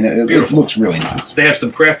beautiful. I mean, it looks really nice. They have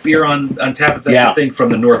some craft beer on tap. If that's the thing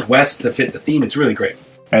from the Northwest to fit the theme. It's really great.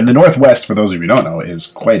 And the Northwest, for those of you who don't know, is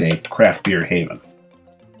quite a craft beer haven.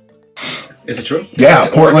 Is it true? Yeah,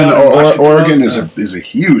 Portland, Oregon is a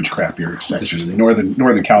huge craft beer section.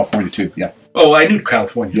 Northern California too. Yeah. Oh, I knew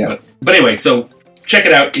California. Yeah. But anyway, so check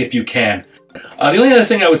it out if you can. The only other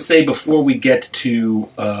thing I would say before we get to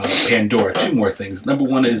Pandora, 2 more things. Number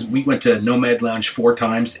one is we went to Nomad Lounge 4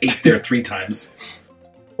 times, ate there 3 times.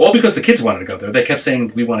 All because the kids wanted to go there. They kept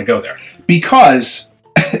saying we want to go there. Because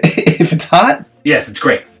if it's hot, yes, it's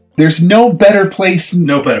great. There's no better place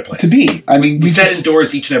to be. I mean, we sat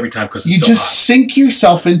indoors each and every time because it's so hot. You just sink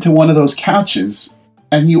yourself into one of those couches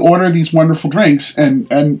and you order these wonderful drinks, and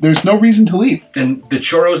there's no reason to leave. And the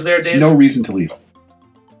churros there, Dave? There's no reason to leave.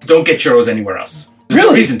 Don't get churros anywhere else. There's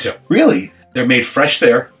no reason to. Really? They're made fresh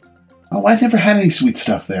there. Oh, I never had any sweet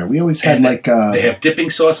stuff there. We always had they have dipping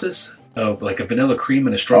sauces, like a vanilla cream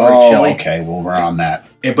and a strawberry chili. Okay, well, we're on that.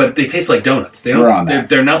 But they taste like donuts. We're on that.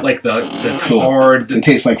 They're not like the hard... They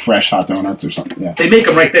taste like fresh hot donuts or something, yeah. They make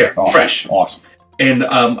them right there, fresh. Awesome. And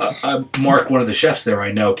Mark, one of the chefs there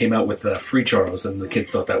I know, came out with free churros, and the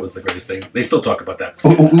kids thought that was the greatest thing. They still talk about that.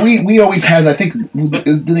 We always had, I think,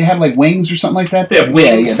 do they have like wings or something like that? They have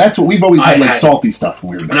wings. Yeah, that's what we've always had, like salty stuff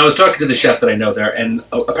when we were there. And I was talking to the chef that I know there, and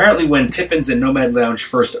apparently when Tiffin's and Nomad Lounge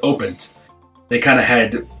first opened, they kind of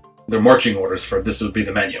had their marching orders for this would be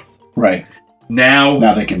the menu. Right. Now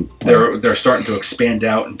they can. They're starting to expand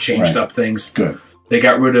out and change up things. Good. They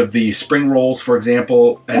got rid of the spring rolls, for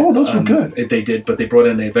example. Those were good. They did, but they brought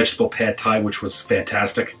in a vegetable pad thai, which was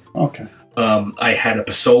fantastic. Okay. I had a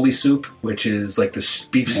pasoli soup, which is like this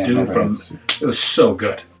beef stew from. It was so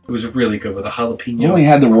good. It was really good with a jalapeno. We only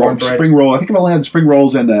had the spring roll. I think I only had the spring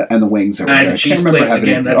rolls and the wings. That I had the cheese plate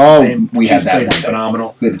again. That's the same. We had that. It's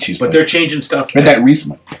phenomenal. We had the cheese plate. But they're changing stuff. I had that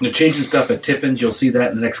recently. They're changing stuff at Tiffin's. You'll see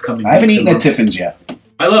that in the next coming. I haven't eaten at Tiffin's yet.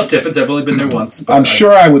 I love Tiffin's. I've only been there once. I'm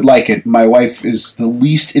sure I would like it. My wife is the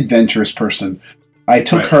least adventurous person. I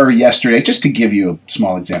took her yesterday, just to give you a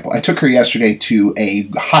small example, I took her yesterday to a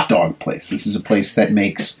hot dog place. This is a place that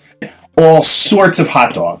makes all sorts of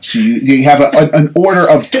hot dogs. So you have an order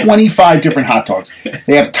of 25 different hot dogs.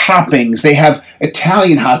 They have toppings. They have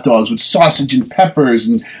Italian hot dogs with sausage and peppers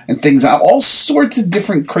and things, all sorts of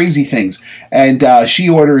different crazy things. And she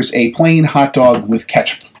orders a plain hot dog with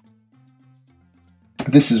ketchup.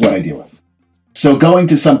 This is what I deal with. So going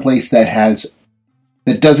to some place that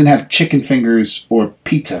doesn't have chicken fingers or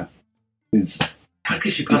pizza is... How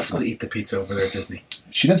could she possibly eat the pizza over there at Disney?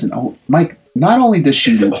 She doesn't. Oh, Mike, not only does she...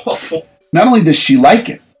 It's awful. Not only does she like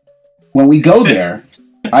it, when we go there,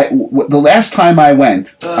 the last time I went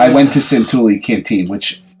to Santulli Canteen,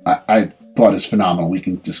 which I thought is phenomenal. We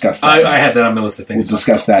can discuss that. I have that on my list of things. We'll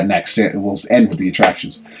discuss that next. We'll end with the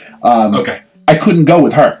attractions. Okay. I couldn't go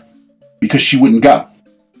with her because she wouldn't go.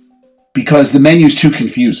 Because the menu's too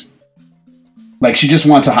confusing. Like, she just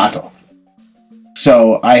wants a hot dog.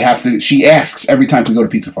 So she asks every time we go to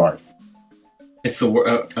Pizza Fari. It's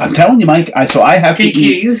the I'm telling you, Mike, I have to eat. Can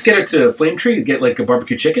you just get her to Flame Tree and get like a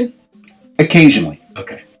barbecue chicken? Occasionally.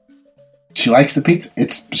 Okay. She likes the pizza.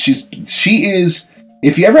 She is,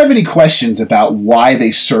 if you ever have any questions about why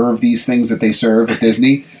they serve these things that they serve at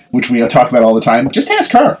Disney, which we talk about all the time, just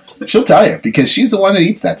ask her. She'll tell you, because she's the one that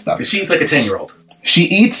eats that stuff. Because she eats like a 10-year-old. She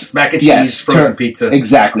eats mac and cheese, frozen pizza.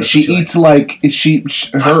 Exactly. She eats like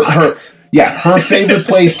her favorite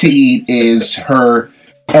place to eat is her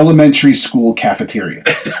elementary school cafeteria.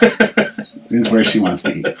 Is where she wants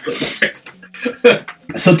to eat.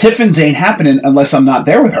 So Tiffin's ain't happening unless I'm not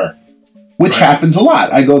there with her, which happens a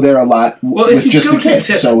lot. I go there a lot with just the kids.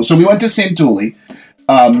 So we went to Santulli,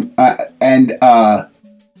 and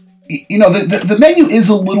the menu is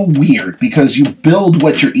a little weird because you build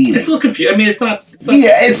what you're eating. It's a little confusing. I mean, it's not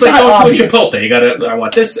it's like not going obvious. To Chipotle. You gotta, I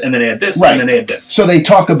want this, and then add this, and then add this. So they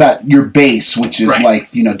talk about your base, which is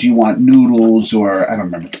like, do you want noodles, or I don't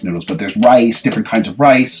remember if it's noodles, but there's rice, different kinds of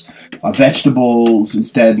rice, vegetables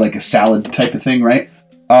instead, like a salad type of thing, right?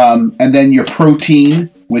 And then your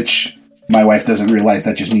protein, which my wife doesn't realize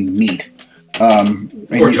that just means meat.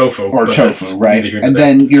 Or tofu. Or but tofu, that's right? neither here nor And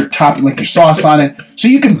there. then you're topping like your sauce on it. So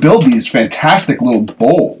you can build these fantastic little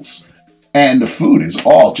bowls. And the food is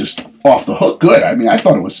all just off the hook good. I mean, I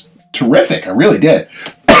thought it was terrific. I really did.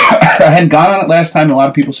 I hadn't gone on it last time. A lot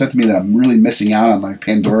of people said to me that I'm really missing out on my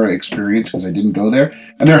Pandora experience because I didn't go there.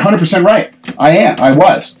 And they're 100% right. I am. I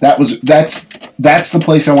was. That's the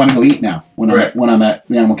place I want to go eat now when I'm at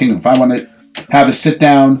the Animal Kingdom. If I want to have a sit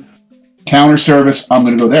down counter service, I'm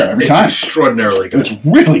going to go there every time. It's extraordinarily good. It's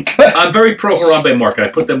really good. I'm very pro Harambe Market. I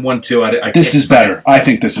put them 1-2. This is better. I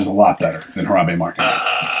think this is a lot better than Harambe Market.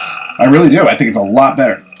 I really do. I think it's a lot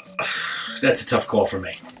better. That's a tough call for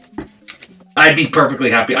me. I'd be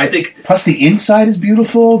perfectly happy. I think. Plus, the inside is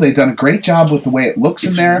beautiful. They've done a great job with the way it looks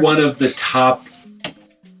in there. It's one of the top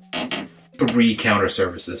 3 counter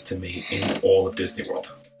services to me in all of Disney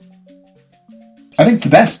World. I think it's the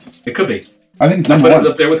best. It could be. I think it's I number put one. it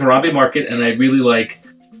up there with Harambe Market, and I really like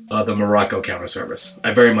the Morocco counter service.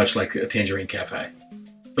 I very much like a Tangerine Cafe.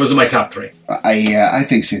 Those are my top 3. I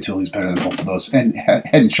think Santilli's better than both of those, and Head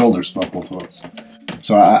and Shoulders both of those.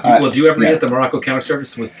 So well, do you ever get the Morocco counter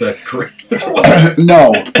service with the Korean?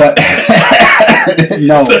 No, but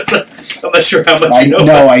no. I'm not sure how much you know.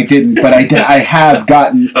 No, I didn't, but I have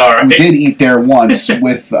gotten. All right. We did eat there once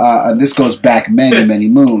with. This goes back many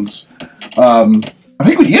moons. I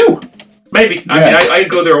think with you. Maybe. I mean, I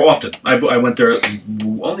go there often. I went there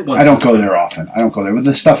only once. I don't go there often. But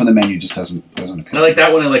the stuff on the menu just doesn't appeal. I like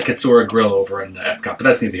that one. I like Katsura Grill over in Epcot, but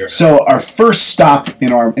that's neither here nor there. So our first stop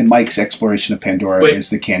in Mike's exploration of Pandora is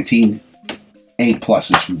the canteen. A+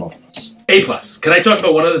 is from both of us. A+. Can I talk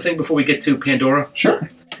about one other thing before we get to Pandora? Sure.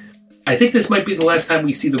 I think this might be the last time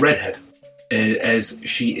we see the redhead, as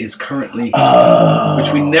she is currently,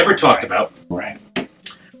 which we never talked about. Right.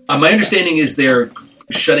 My understanding is they're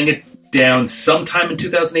shutting it down sometime in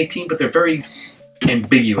 2018, but they're very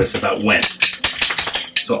ambiguous about when.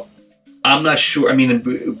 So I'm not sure. I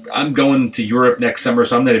mean, I'm going to Europe next summer,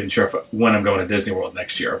 so I'm not even sure when I'm going to Disney World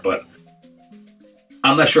next year, but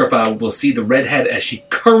I'm not sure if I will see the redhead as she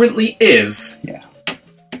currently is. Yeah.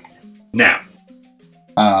 Now.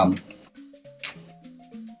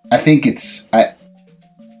 I think it's I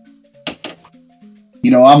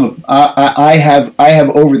have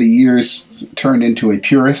over the years turned into a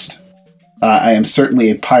purist. I am certainly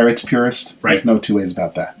a Pirates purist. Right. There's no two ways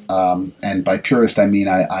about that. And by purist, I mean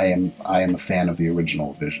I am a fan of the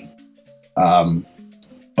original Vision. But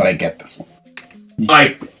I get this one.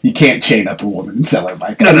 You can't chain up a woman and sell her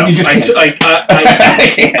bike. No. You just can't.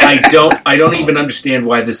 I don't even understand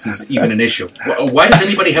why this is even an issue. Why does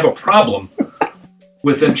anybody have a problem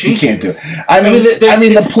with them changing? You can't do it. I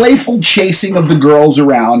mean, the playful chasing of the girls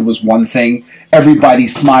around was one thing. Everybody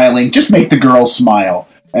smiling. Just make the girls smile,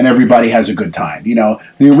 and everybody has a good time. You know,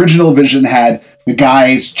 the original Vision had the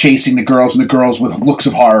guys chasing the girls, and the girls with looks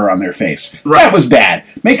of horror on their face. Right. That was bad.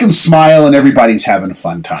 Make them smile, and everybody's having a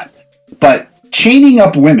fun time. But chaining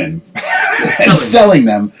up women and selling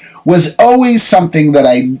them was always something that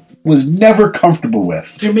I was never comfortable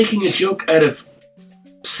with. They're making a joke out of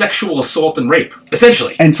sexual assault and rape,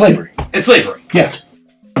 essentially. And slavery. Yeah.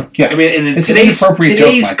 I mean, in It's today's an inappropriate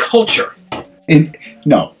joke, culture. In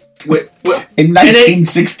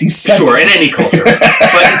 1967. Sure, in any culture.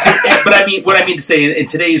 but I mean, what I mean to say, in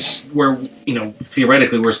today's, where,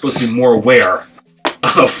 theoretically, we're supposed to be more aware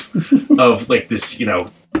of like this,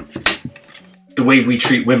 the way we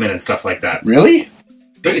treat women and stuff like that. Really?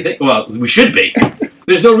 Don't you think? Well, we should be.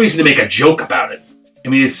 There's no reason to make a joke about it. I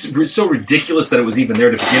mean, it's so ridiculous that it was even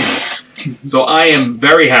there to begin with. So I am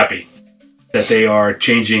very happy that they are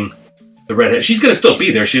changing the redhead. She's going to still be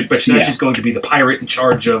there, but now she's going to be the pirate in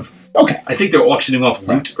charge of... Okay. I think they're auctioning off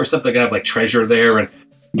loot or something. They're going to have like treasure there, and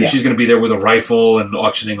she's going to be there with a rifle and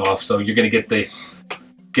auctioning off. So you're going to get rid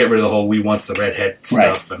of the whole "we wants the redhead"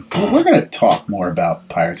 stuff. Right. Well, we're going to talk more about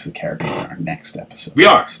Pirates of the Caribbean in our next episode. We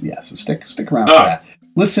are. Yeah, so stick around for that.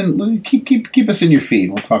 Listen, keep us in your feed.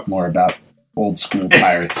 We'll talk more about old school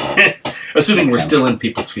pirates. Assuming we're still in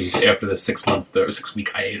people's feed after the 6-month or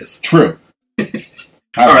 6-week hiatus. True.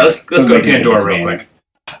 All right, let's go to Pandora real quick.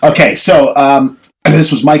 Okay, so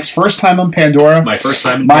this was Mike's first time on Pandora. My first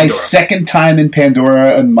time in My Pandora. second time in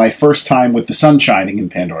Pandora, and my first time with the sun shining in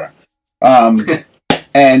Pandora.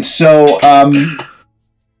 And so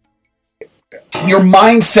your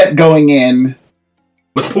mindset going in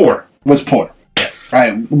was poor. Yes.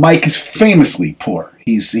 Right. Mike is famously poor.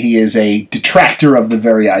 He is a detractor of the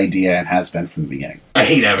very idea and has been from the beginning. I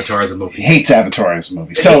hate Avatar as a movie. He hates Avatar as a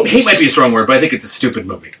movie. So hate might be a strong word, but I think it's a stupid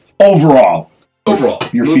movie. Overall,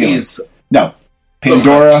 your movie feeling. is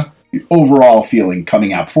Pandora. Your overall feeling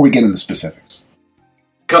coming out before we get into the specifics.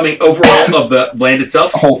 Coming overall of the land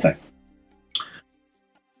itself. The whole thing.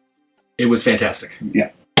 It was fantastic.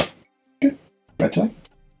 Yeah. Good. That's it.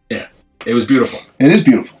 Yeah. It was beautiful. It is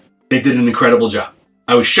beautiful. They did an incredible job.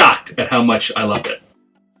 I was shocked at how much I loved it.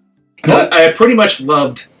 Cool. I pretty much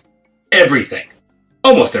loved everything.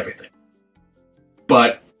 Almost everything.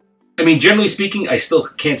 But, I mean, generally speaking, I still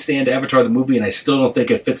can't stand Avatar the movie, and I still don't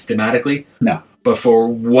think it fits thematically. No. But for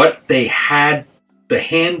what they had, the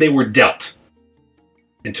hand they were dealt,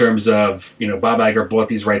 in terms of, Bob Iger bought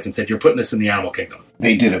these rights and said, you're putting this in the animal kingdom.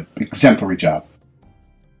 They did an exemplary job.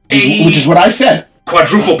 Which is what I said.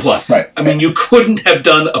 Quadruple plus. Right. I mean, you couldn't have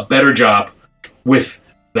done a better job with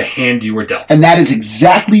the hand you were dealt. And that is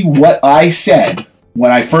exactly what I said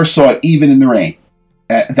when I first saw it, even in the rain.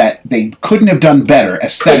 That they couldn't have done better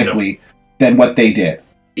aesthetically than what they did.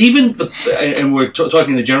 Even and we're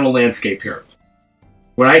talking the general landscape here.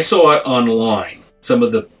 When I saw it online, some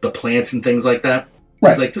of the plants and things like that, I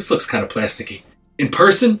was like, this looks kind of plasticky. In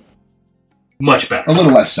person, much better. A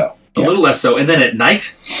little less so. A little less so. And then at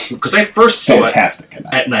night, because I first saw it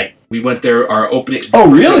at night. We went there, our opening. Oh,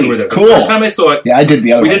 really? We were there. Cool. The first time I saw it, yeah, I did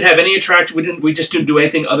the other we one. didn't have any attraction. We just didn't do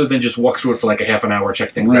anything other than just walk through it for like a half an hour, check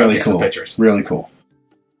things out, take some pictures. Really cool.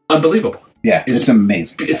 Unbelievable. Yeah, it's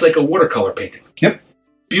amazing. It's like a watercolor painting. Yep.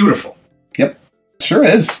 Beautiful. Yep. Sure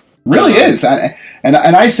is. Really is. And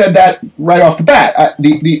I said that right off the bat.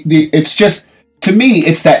 It's just, to me,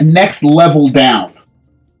 it's that next level down.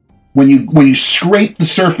 When you scrape the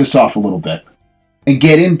surface off a little bit and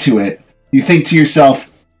get into it, you think to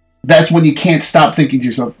yourself, that's when you can't stop thinking to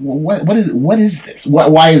yourself, well, what is this?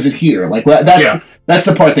 Why is it here? Like that's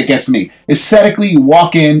the part that gets me. Aesthetically, you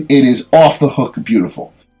walk in, it is off the hook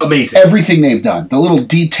beautiful. Amazing. Everything they've done, the little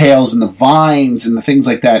details and the vines and the things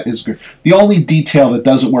like that is good. The only detail that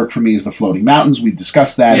doesn't work for me is the floating mountains. We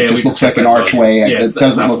discussed that. Yeah, it just looks like an archway. Yeah, it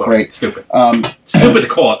doesn't look great. Stupid. Stupid to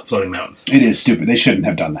call it floating mountains. It is stupid. They shouldn't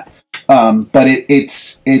have done that. But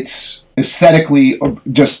it's aesthetically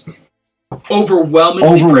just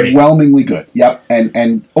overwhelmingly good. Yep,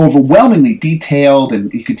 and overwhelmingly detailed,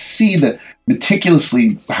 and you could see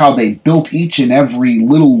meticulously how they built each and every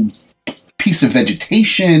little piece of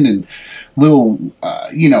vegetation and little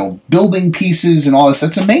building pieces and all this.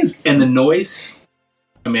 That's amazing. And the noise.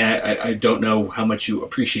 I mean, I don't know how much you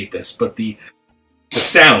appreciate this, but the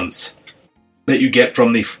sounds that you get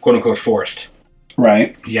from the quote unquote forest.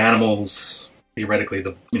 Right. The animals, theoretically,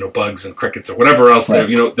 the bugs and crickets or whatever else, right.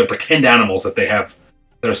 The pretend animals that they have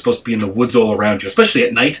that are supposed to be in the woods all around you, especially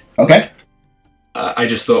at night. Okay. I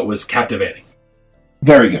just thought it was captivating.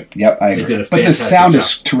 Very good. Yep, I agree. But the sound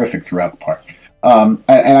is terrific throughout the park, and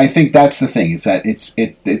I think that's the thing is that it's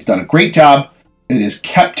done a great job. It is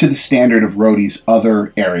kept to the standard of Rhodey's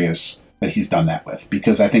other areas that he's done that with,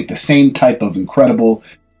 because I think the same type of incredible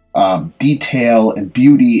detail and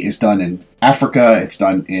beauty is done in Africa. It's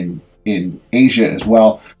done in Asia as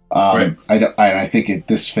well. Right. I think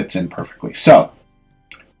this fits in perfectly. So,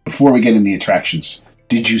 before we get into the attractions,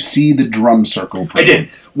 did you see the drum circle? I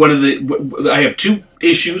did. I have two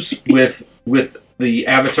issues with the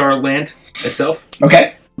Avatar land itself.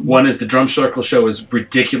 Okay. One is the drum circle show is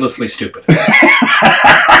ridiculously stupid.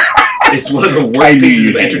 It's one of the worst pieces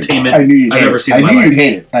of entertainment I've ever seen in my life. I knew you'd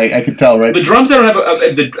hate it. I could tell, right? The drums, I don't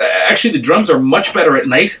have actually, the drums are much better at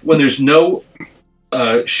night when there's no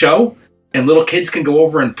show, and little kids can go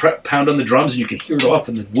over and pound on the drums, and you can hear it off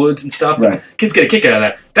in the woods and stuff. Right. And kids get a kick out of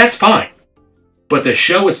that. That's fine. But the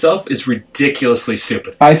show itself is ridiculously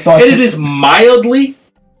stupid. I thought, and it is mildly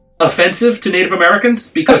offensive to Native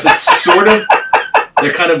Americans because it's sort of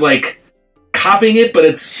they're kind of like copying it, but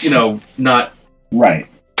it's not right.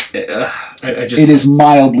 It is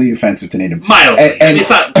mildly offensive to Native. Mildly, and it's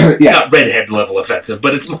not not redhead level offensive,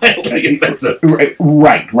 but it's mildly offensive. Right.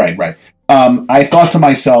 I thought to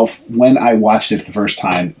myself when I watched it the first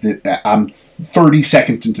time that I'm 30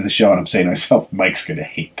 seconds into the show and I'm saying to myself, Mike's going to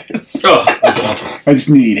hate this. Oh, it was awful. I just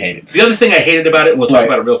knew he'd hate it. The other thing I hated about it, and we'll talk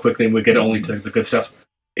about it real quickly, and we'll get only to the good stuff,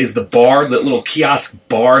 is the bar, that little kiosk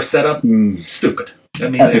bar setup. Stupid. I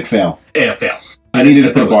mean, epic fail. Yeah, fail. They needed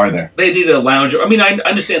to put a bar there. They needed a lounge. I mean, I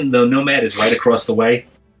understand the Nomad is right across the way.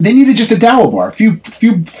 They needed just a dowel bar, a few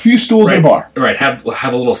stools and a bar. Right, have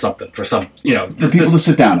a little something for some, for people to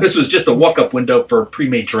sit down. This was just a walk-up window for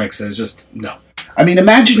pre-made drinks, and it's just no. I mean,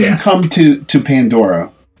 imagine you come to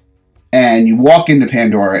Pandora, and you walk into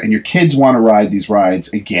Pandora, and your kids want to ride these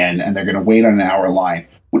rides again, and they're going to wait on an hour line.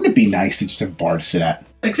 Wouldn't it be nice to just have a bar to sit at?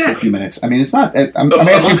 Exactly. For a few minutes. I mean, it's not. I'm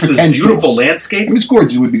asking for 10 beautiful stools. landscape. I mean, it's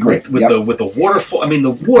gorgeous. It would be great with the waterfall. I mean,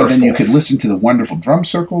 the waterfall. And then you could listen to the wonderful drum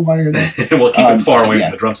circle while you're there. We'll keep it far away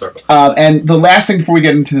from the drum circle. And the last thing before we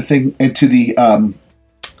get into the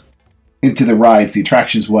rides, the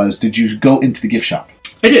attractions was, did you go into the gift shop?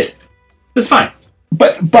 I did. That's fine.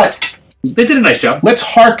 But They did a nice job. Let's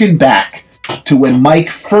harken back to when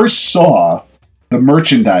Mike first saw the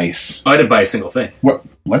merchandise. I didn't buy a single thing.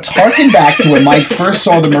 Let's harken back to when Mike first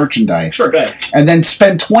saw the merchandise. Sure, go ahead. And then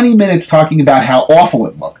spend 20 minutes talking about how awful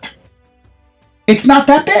it looked. It's not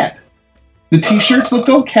that bad. The T-shirts look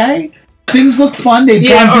okay. Things look fun. They've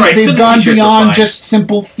gone beyond just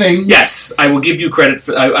simple things. Yes, I will give you credit.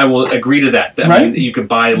 I will agree to that. I mean, you could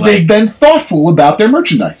buy They've been thoughtful about their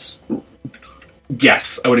merchandise.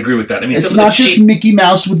 Yes, I would agree with that. I mean, it's not just Mickey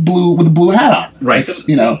Mouse with a blue hat on. Right.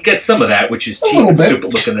 You get some of that, which is cheap and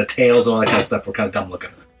stupid looking. The tails and all that kind of stuff were kind of dumb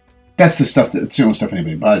looking. That's the stuff. It's the only stuff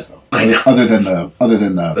anybody buys, though. Other than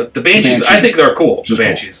the Banshees. I think they're cool. The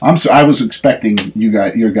Banshees. Cool. I was expecting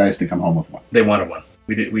your guys to come home with one. They wanted one.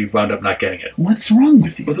 We wound up not getting it. What's wrong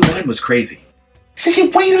with you? Well, the line was crazy. So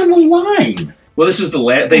you wait on the line. Well, this was the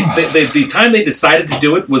last. The time they decided to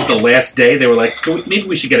do it was the last day. They were like, maybe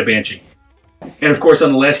we should get a Banshee. And of course,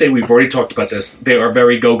 on the last day, we've already talked about this. They are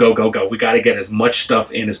very go. We got to get as much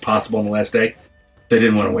stuff in as possible on the last day. They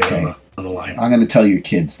didn't want to wait on the line. I'm going to tell your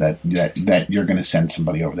kids that you're going to send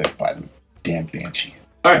somebody over there to buy them damn Banshee.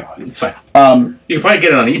 All right, it's fine. You can probably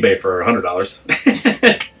get it on eBay for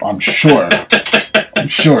 $100. I'm sure. I'm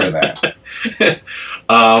sure of that.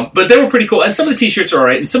 But they were pretty cool, and some of the T-shirts are all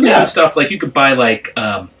right, and some of the other stuff, like you could buy like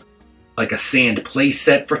a sand play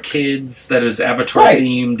set for kids that is Avatar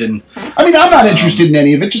themed, and I mean, I'm not interested in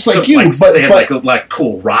any of it, just like you. But they had like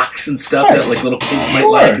cool rocks and stuff that like little kids might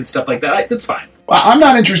like and stuff like that. That's fine. I'm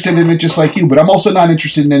not interested in it just like you, but I'm also not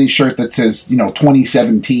interested in any shirt that says,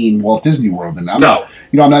 2017 Walt Disney World. And I'm not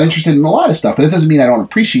interested in a lot of stuff, but it doesn't mean I don't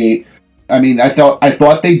appreciate. I mean, I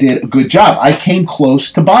thought they did a good job. I came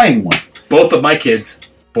close to buying one. Both of my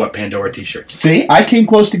kids bought Pandora T-shirts. See, I came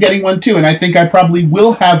close to getting one too, and I think I probably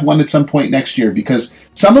will have one at some point next year because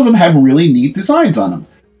some of them have really neat designs on them.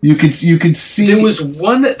 You could see. There was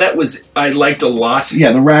one that I liked a lot.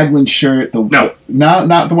 Yeah, the Raglan shirt. Not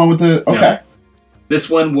the one with the. Okay. No. This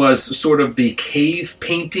one was sort of the cave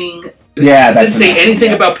painting. Yeah, it didn't say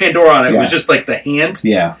anything about Pandora on it. It was just like the hand.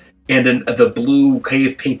 Yeah. And then the blue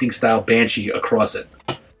cave painting style Banshee across it.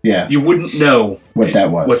 Yeah. You wouldn't know what that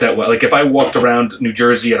was. Like if I walked around New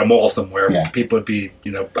Jersey at a mall somewhere, people would be,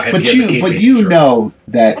 I had But you know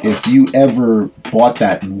that if you ever bought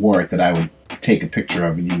that and wore it, that I would take a picture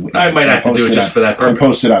of you. I might have to do it just for that purpose. And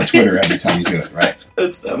post it on Twitter every time you do it, right?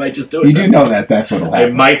 I might just do it. You do know that's what will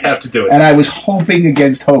happen. I might have to do it. And I was hoping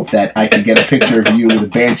against hope that I could get a picture of you with a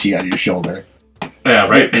Banshee on your shoulder. Yeah,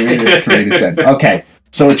 right. For me to send. Okay,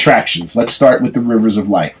 so attractions. Let's start with the Rivers of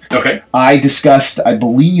Light. Okay. I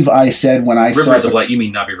believe I said when I saw... Rivers of Light, you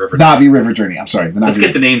mean Navi River? Navi River Journey, I'm sorry. Let's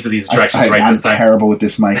get the names of these attractions right this time. I'm terrible with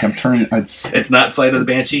this, Mike. I'm turning... It's not Flight of the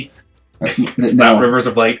Banshee? It's no, not Rivers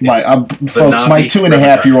of Light. Folks, my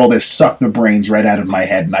 2.5-year-old has sucked the brains right out of my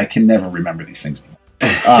head, and I can never remember these things.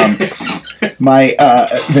 The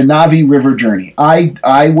Navi River Journey.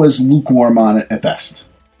 I was lukewarm on it at best.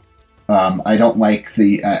 I don't like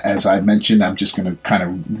as I mentioned, I'm just going to kind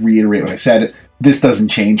of reiterate what I said. This doesn't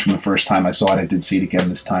change from the first time I saw it. I did see it again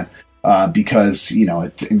this time because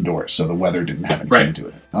it's indoors, so the weather didn't have anything to do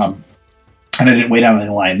with it. And I didn't wait on any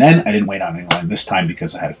line then. I didn't wait on any line this time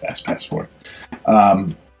because I had a fast pass for it.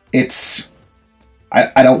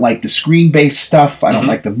 I don't like the screen-based stuff. I don't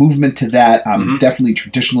like the movement to that. I'm definitely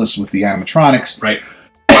traditionalist with the animatronics. Right.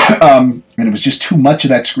 And it was just too much of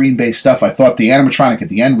that screen-based stuff. I thought the animatronic at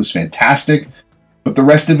the end was fantastic, but the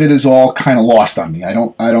rest of it is all kind of lost on me. I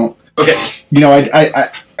don't. Okay.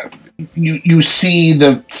 You see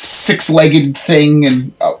the six-legged thing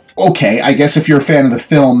and... okay, I guess if you're a fan of the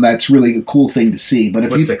film, that's really a cool thing to see. But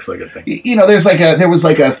if six-legged thing? There was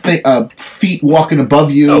a feet walking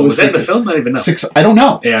above you. Oh, was that in the film? I don't even know. I don't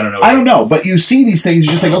know. Yeah, I don't know. I don't know. But you see these things,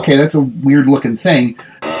 you're just like, okay, that's a weird looking thing.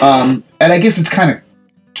 And I guess it's kind of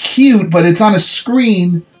cute, but it's on a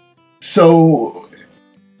screen. So,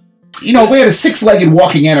 if we had a six-legged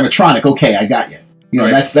walking animatronic, okay, I got you.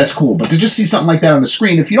 That's cool. But to just see something like that on the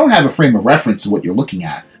screen, if you don't have a frame of reference to what you're looking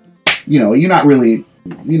at, you're not really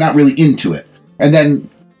into it. And then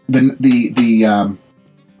the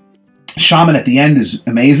shaman at the end is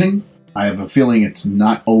amazing. I have a feeling it's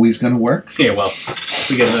not always going to work. Yeah, well, if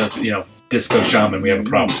we get a disco shaman, we have a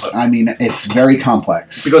problem. I mean, it's very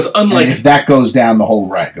complex. Because unlike... And if that goes down, the whole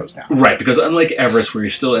ride goes down. Right, because unlike Everest, where you're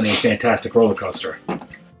still in a fantastic roller coaster,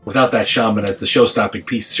 without that shaman as the showstopping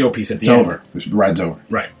showpiece at the end... It's over. The ride's over.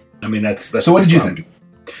 Right. I mean, that's So what did you think?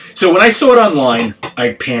 So when I saw it online,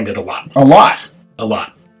 I panned it a lot. A lot? A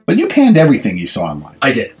lot. But you panned everything you saw online.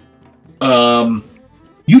 I did.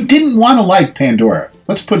 You didn't want to like Pandora.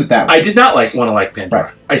 Let's put it that way. I did not want to like Pandora.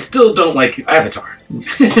 Right. I still don't like Avatar.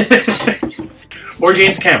 Or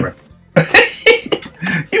James Cameron.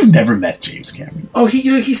 You've never met James Cameron. Oh,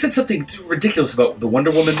 he said something ridiculous about the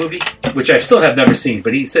Wonder Woman movie, which I still have never seen,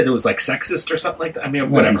 but he said it was like sexist or something like that. I mean,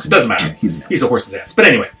 whatever. It doesn't matter. He's a horse's ass. But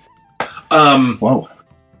anyway. Whoa.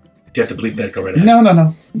 Do you have to bleep that? Go right ahead.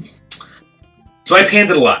 No. So I panned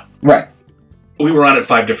it a lot. Right. We were on it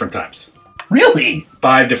 5 different times. Really?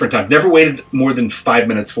 5 different times. Never waited more than 5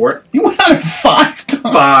 minutes for it. You went on it 5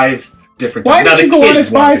 times? 5 different Why times. did you go on it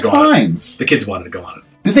 5 times? The kids wanted to go on it.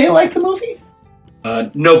 Did they like the movie?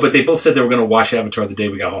 No, but they both said they were going to watch Avatar the day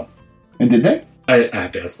we got home. And did they? I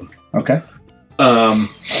have to ask them. Okay.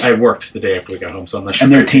 I worked the day after we got home, so I'm not sure.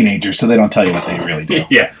 And they're teenagers, so they don't tell you what they really do.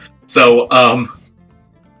 Yeah. So,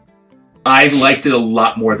 I liked it a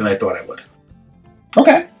lot more than I thought I would.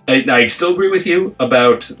 Okay. I still agree with you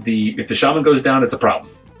about if the shaman goes down, it's a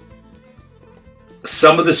problem.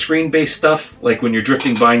 Some of the screen-based stuff, like when you're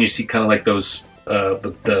drifting by and you see kind of like those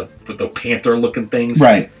the panther-looking things,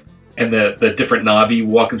 right? And the different Na'vi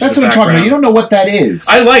walking through That's the what I'm background. talking about. You don't know what that is.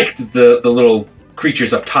 I liked the little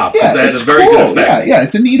creatures up top because Yeah, that had a very cool. good effect. Yeah,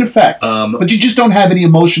 it's a neat effect. But you just don't have any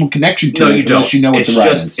emotional connection to it unless you know what the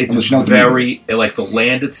ride is. It's very, like the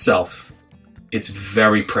land itself, it's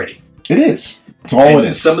very pretty. It is. It's all it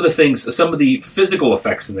is. Some of the physical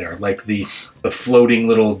effects in there, like the floating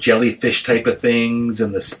little jellyfish type of things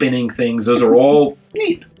and the spinning things, those are all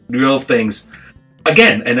neat, real things.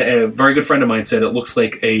 Again, and a very good friend of mine said it looks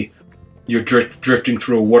like you're drifting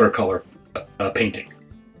through a watercolor painting,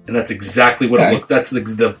 and that's exactly what it looks. That's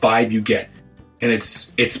the vibe you get, and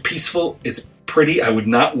it's peaceful. It's pretty. I would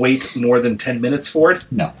not wait more than 10 minutes for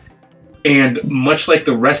it. No. And much like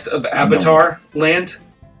the rest of Avatar Land,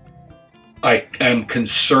 I am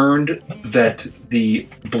concerned that the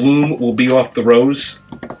bloom will be off the rose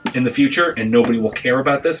in the future, and nobody will care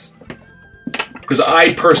about this. Because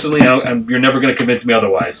I personally, you're never going to convince me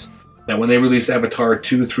otherwise, that when they release Avatar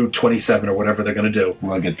 2 through 27 or whatever they're going to do,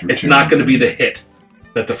 it's not going to be the hit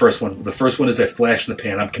that the first one. The first one is a flash in the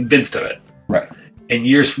pan. I'm convinced of it. Right. And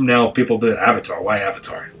years from now, people will be like, Avatar. Why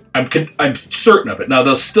Avatar? I'm certain of it. Now,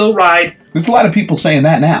 they'll still ride... There's a lot of people saying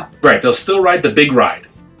that now. Right. They'll still ride the big ride.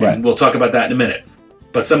 Right. And we'll talk about that in a minute.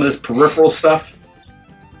 But some of this peripheral stuff,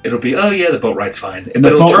 it'll be, oh yeah, the boat ride's fine. But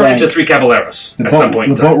it'll turn into Three Caballeros at some point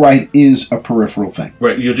in time. The boat ride is a peripheral thing.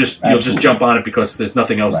 Right. You'll just jump on it because there's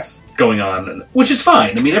nothing else going on, which is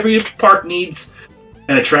fine. I mean, every park needs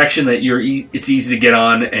an attraction that it's easy to get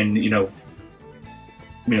on and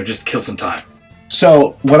just kill some time.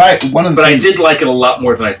 So I did like it a lot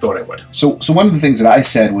more than I thought I would. So one of the things that I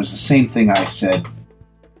said was the same thing I said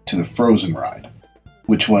to the Frozen ride,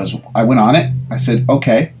 which was I went on it. I said,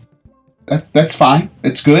 okay, that's fine.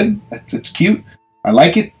 It's good. It's cute. I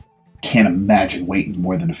like it. Can't imagine waiting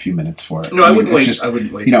more than a few minutes for it. No, I wouldn't wait. I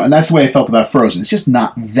wouldn't wait. And that's the way I felt about Frozen. It's just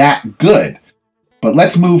not that good. But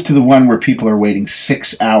let's move to the one where people are waiting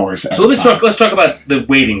 6 hours. So let's talk about the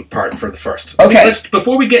waiting part for the first. Okay.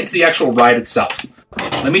 Before we get into the actual ride itself,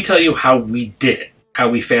 let me tell you how we did it. How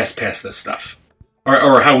we fast passed this stuff,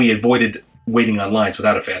 or how we avoided waiting on lines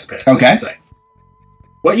without a fast pass. Okay. I should say.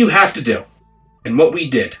 What you have to do, and what we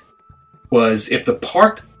did, was if the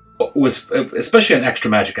park was, especially on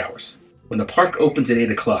extra magic hours, when the park opens at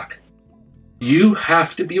 8 o'clock, you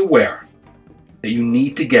have to be aware that you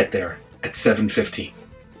need to get there at 7:15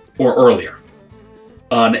 or earlier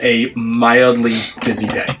on a mildly busy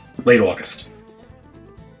day, late August.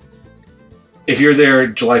 If you're there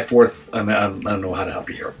July 4th, I don't know how to help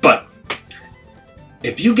you here, but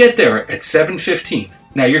if you get there at 7:15,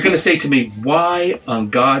 now you're going to say to me, why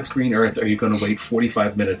on God's green earth are you going to wait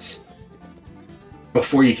 45 minutes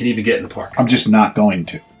before you can even get in the park? I'm just not going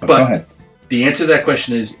to. But go ahead. The answer to that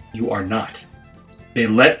question is you are not. They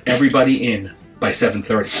let everybody in by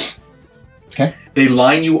 7:30. Okay. They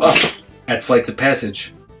line you up at Flights of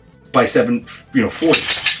Passage by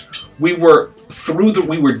 7:40. We were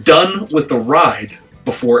done with the ride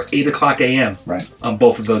before 8 o'clock a.m. Right. On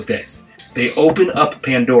both of those days. They open up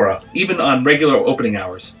Pandora, even on regular opening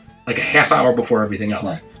hours, like a half hour before everything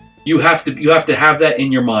else. Right. You have to have that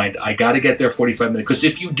in your mind. I got to get there 45 minutes. Because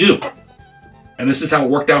if you do, and this is how it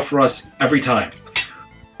worked out for us every time,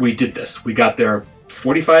 we did this. We got there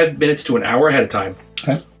 45 minutes to an hour ahead of time.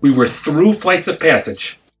 Okay. We were through Flights of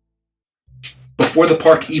Passage before the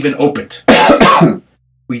park even opened.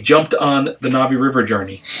 We jumped on the Na'vi River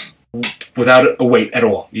journey without a wait at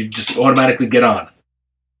all. You just automatically get on.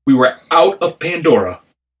 We were out of Pandora,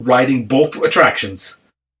 riding both attractions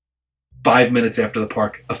 5 minutes after the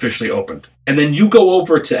park officially opened. And then you go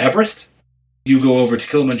over to Everest, you go over to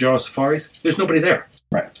Kilimanjaro Safaris, there's nobody there.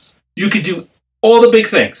 Right. You could do all the big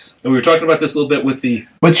things. And we were talking about this a little bit with the...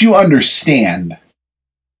 But you understand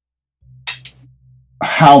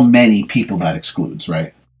how many people that excludes,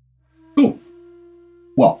 right? Who?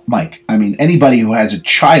 Well, Mike, I mean, anybody who has a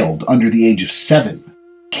child under the age of 7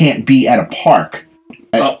 can't be at a park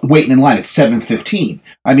waiting in line at 7:15.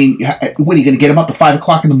 I mean, what, are you going to get them up at 5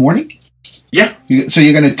 o'clock in the morning? Yeah. So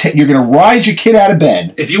you're going to ride your kid out of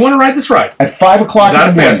bed. If you want to ride this ride. At 5 o'clock in the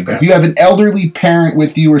morning. Fast pass. If you have an elderly parent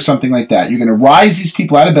with you or something like that, you're going to rise these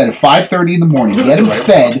people out of bed at 5:30 in the morning, get them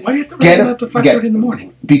fed. Why do you have to rise them up at 5:30 in the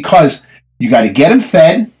morning? Because you got to get them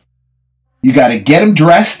fed, you got to get them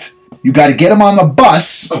dressed, you got to get them on the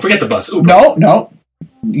bus. Oh, forget the bus. Uber. No.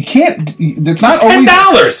 You can't. It's not $10.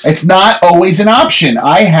 always. It's not always an option.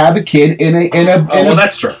 I have a kid in a. Well,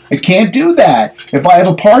 that's true. I can't do that. If I have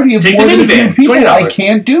a party of more than a few people, $20. I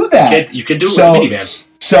can't do that. You can do it with a minivan.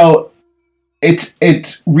 So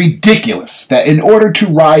it's ridiculous that in order to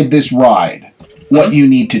ride this ride, what you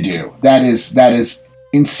need to do that is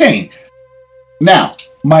insane. Now,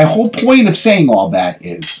 my whole point of saying all that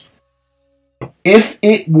is, if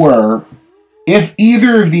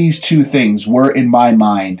either of these two things were, in my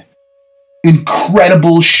mind,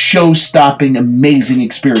 incredible, show-stopping, amazing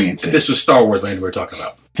experiences. If this was Star Wars Land we were talking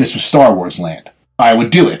about. If this was Star Wars Land, I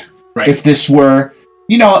would do it. Right. If this were,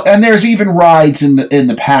 and there's even rides in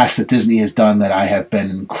the past that Disney has done that I have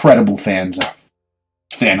been incredible fan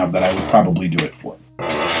of that I would probably do it for.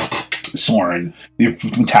 Soarin',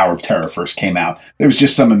 when Tower of Terror first came out, there was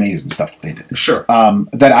just some amazing stuff that they did. Sure.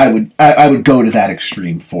 That I would go to that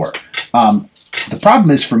extreme for. The problem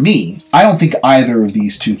is, for me, I don't think either of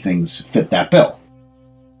these two things fit that bill.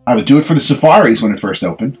 I would do it for the safaris when it first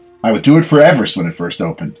opened. I would do it for Everest when it first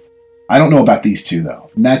opened. I don't know about these two, though.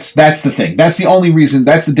 And that's the thing. That's the only reason.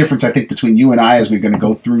 That's the difference, I think, between you and I as we're going to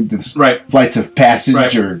go through this Flights of Passage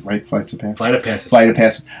Flights of Passage. Flight of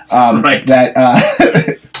Passage. Right.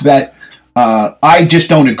 That I just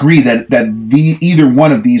don't agree that either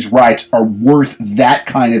one of these rides are worth that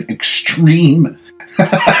kind of extreme.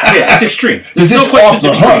 Yeah, it's extreme. Because it's off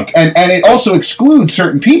the hook, and it also excludes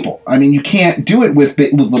certain people. I mean, you can't do it with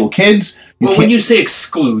little kids. When you say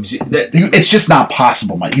excludes, it's just not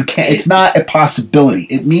possible, Mike. You can't. It's not a possibility.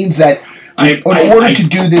 It means that in order to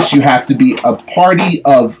do this, you have to be a party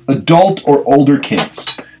of adult or older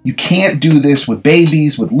kids. You can't do this with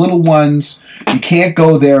babies, with little ones. You can't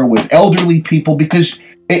go there with elderly people, because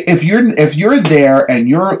if you're there and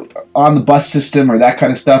you're on the bus system or that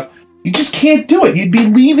kind of stuff, you just can't do it. You'd be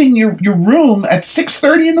leaving your room at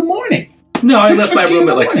 6:30 in the morning. No, I left my room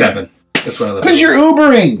at like 7. That's when I left. Because you're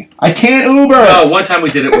Ubering. I can't Uber. No, one time we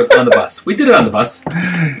did it on the bus. We did it on the bus.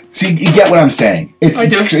 See, you get what I'm saying. It's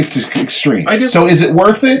extreme. I do. So is it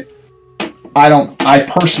worth it? I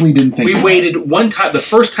personally didn't think we waited one time. The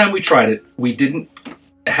first time we tried it, we didn't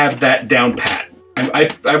have that down pat.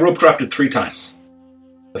 I rope dropped it 3 times.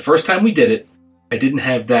 The first time we did it, I didn't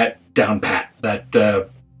have that down pat, that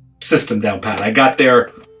system down pat. I got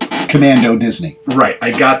there... Commando Disney. Right.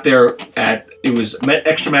 I got there it was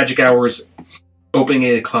Extra Magic Hours, opening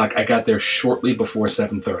 8 o'clock. I got there shortly before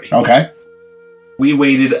 7:30. Okay. We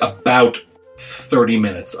waited about 30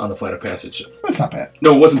 minutes on the Flight of Passage. That's not bad.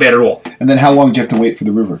 No, it wasn't bad at all. And then how long did you have to wait for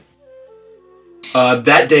the river?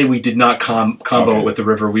 That day we did not combo it with the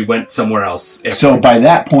river. We went somewhere else. So by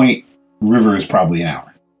that point, river is probably an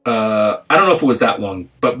hour. I don't know if it was that long,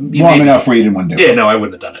 but long enough for you to want to do it. Yeah, no, I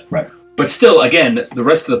wouldn't have done it. Right. But still, again, the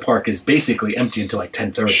rest of the park is basically empty until like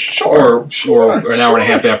 10:30. Sure. Or an hour and a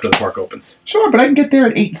half after the park opens. Sure, but I can get there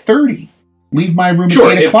at 8:30. Leave my room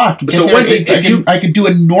at 8 o'clock. I could do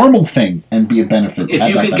a normal thing and be a benefit.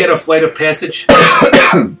 If you could get a Flight of Passage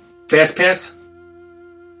Fast Pass...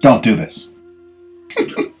 Don't do this.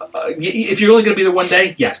 If you're only going to be there one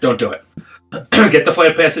day, yes, don't do it. Get the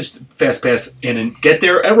Flight of Passage Fast Pass and get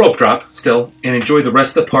there at rope drop still and enjoy the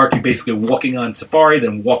rest of the park. You're basically walking on Safari,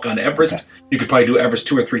 then walk on Everest. Okay. You could probably do Everest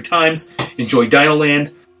 2 or 3 times. Enjoy Dino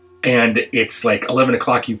Land, and it's like 11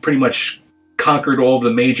 o'clock. You pretty much conquered all of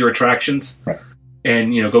the major attractions. Right.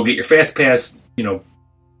 And, go get your Fast Pass,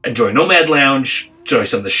 enjoy Nomad Lounge, enjoy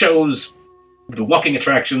some of the shows, the walking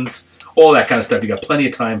attractions, all that kind of stuff. You got plenty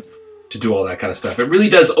of time to do all that kind of stuff. It really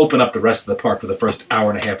does open up the rest of the park for the first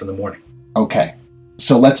hour and a half in the morning. Okay.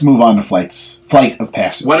 So let's move on to Flight of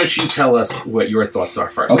Passage. Why don't you tell us what your thoughts are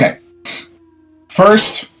first? Okay.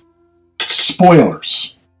 First,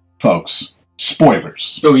 spoilers, folks.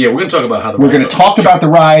 Spoilers. Oh, yeah, we're going to talk about how We're going to talk about the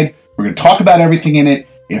ride. We're going to talk about everything in it.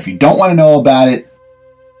 If you don't want to know about it,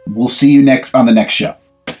 we'll see you on the next show.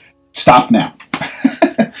 Stop now.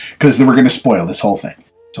 Because then we're going to spoil this whole thing.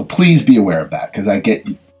 So please be aware of that, because I get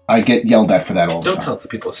yelled at for that all the time. Don't tell the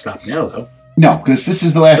people to stop now, though. No, because this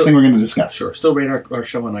is the last thing we're going to discuss. Sure. Still rate our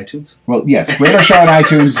show on iTunes? Well, yes. Rate our show on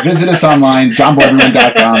iTunes. Visit us online,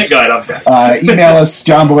 johnboeveryone.com. Go ahead, I'm sorry. Email us,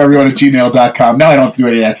 johnboeveryone@gmail.com. Now I don't have to do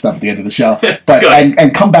any of that stuff at the end of the show. But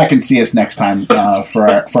and come back and see us next time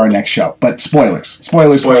for our next show. But spoilers.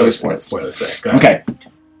 Spoilers. Go ahead. Okay.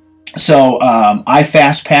 So I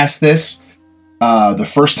fast passed this. The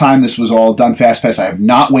first time this was all done fast pass, I have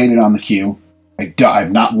not waited on the queue. I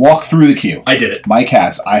have not walked through the queue. I did it. Mike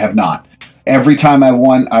has. I have not. Every time I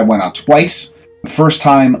went out twice. The first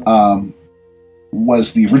time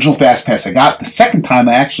was the original fast pass I got. The second time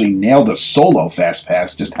I actually nailed a solo fast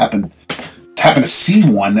pass. Just happened to see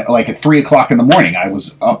one like at 3 o'clock in the morning. I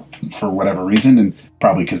was up for whatever reason, and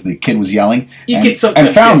probably because the kid was yelling. And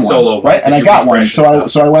found one, solo right? And I got one, so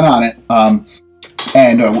I went on it.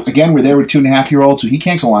 And again, we're there with 2.5-year-olds, so he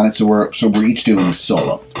can't go on it. So we're each doing it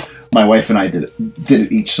solo. My wife and I did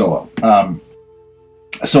it each solo.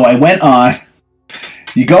 So I went on.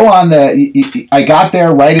 You go on I got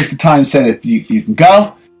there right as the time said it. You can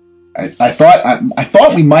go. I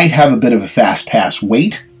thought we might have a bit of a fast pass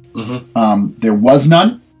wait. Mm-hmm. There was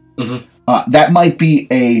none. Mm-hmm. That might be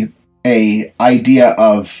a idea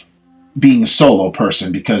of being a solo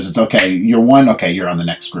person because it's okay. You're one. Okay, you're on the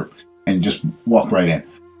next group, and just walk right in.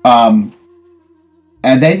 And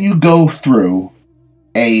then you go through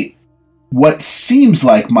what seems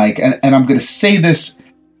like, Mike, and I'm going to say this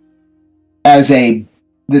that's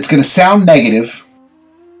going to sound negative,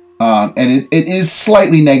 and it is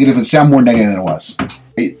slightly negative and sound more negative than it was.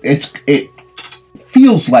 It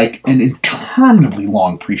feels like an interminably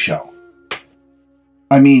long pre-show.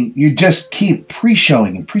 I mean, you just keep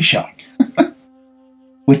pre-showing and pre-showing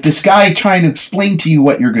with this guy trying to explain to you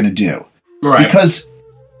what you're going to do. Right. Because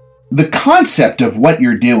the concept of what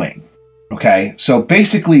you're doing, okay, so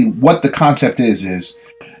basically what the concept is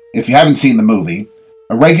if you haven't seen the movie,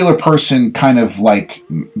 a regular person kind of like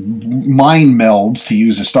mind melds, to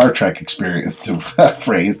use a Star Trek experience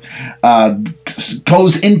phrase,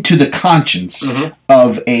 goes into the conscience mm-hmm.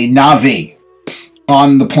 of a Na'vi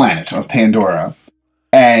on the planet of Pandora.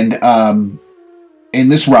 And in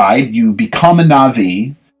this ride, you become a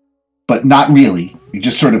Na'vi, but not really. You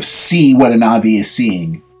just sort of see what a Na'vi is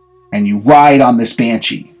seeing, and you ride on this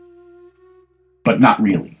Banshee, but not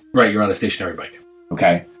really. Right, you're on a stationary bike.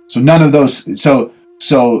 Okay, so none of those.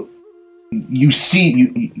 So you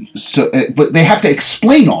see, but they have to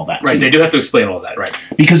explain all that. Right, they do have to explain all that. Right,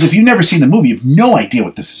 because if you've never seen the movie, you have no idea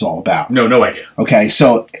what this is all about. No idea. Okay,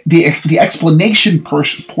 so the explanation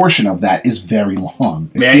portion of that is very long.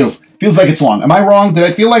 It feels like it's long. Am I wrong? Did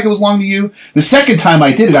I feel like it was long to you? The second time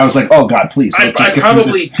I did it, I was like, "Oh God, please!" I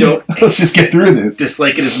probably don't. Let's just get through this.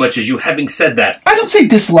 Dislike it as much as you. Having said that, I don't say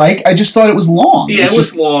dislike. I just thought it was long. Yeah, it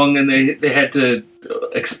was long, and they had to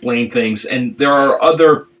explain things. And there are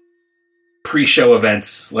other pre-show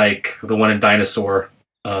events like the one in Dinosaur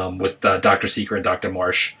with Dr. Seeker and Dr.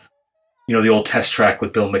 Marsh. You know, the old test track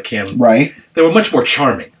with Bill McKim. Right. They were much more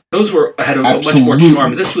charming. Those had much more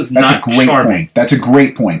charm. This was not charming. That's a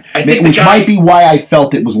great point. Which might be why I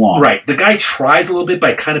felt it was long. Right. The guy tries a little bit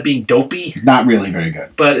by kind of being dopey. Not really very good.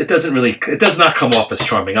 But it does not come off as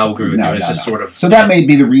charming. I'll agree with you. It's just sort of... So that may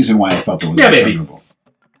be the reason why I felt it was unfavorable.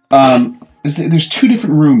 There's two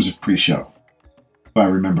different rooms of pre-show, if I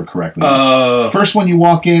remember correctly. First one you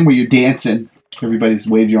walk in where you're dancing. Everybody's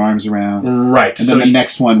wave your arms around. Right. And then the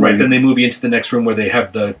next one... Right. Then they move you into the next room where they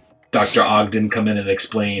have the Dr. Ogden come in and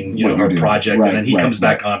explain, her project, and then he comes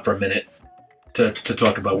back on for a minute to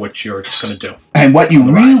talk about what you're going to do. And what you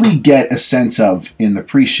really get a sense of in the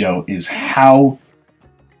pre-show is how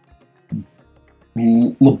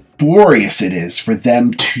laborious it is for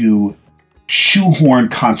them to shoehorn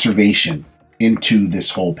conservation into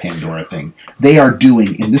this whole Pandora thing. They are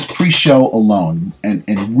doing, in this pre-show alone,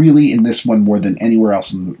 and really in this one more than anywhere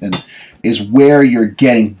else, is where you're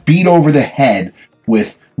getting beat over the head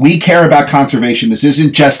with, we care about conservation. This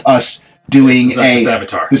isn't just us doing this is not just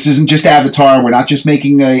Avatar. This isn't just Avatar. We're not just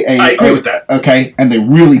making I agree with that. Okay, and they're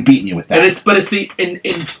really beating you with that. And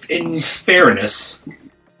in fairness,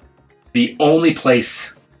 the only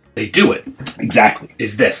place they do it exactly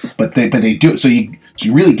is this. But they do it. So you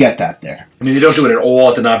really get that there. I mean, they don't do it at all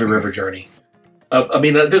at the Na'vi River Journey.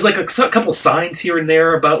 There's like a couple signs here and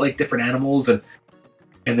there about like different animals, and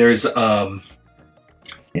there's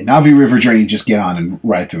Na'vi River Journey, you just get on and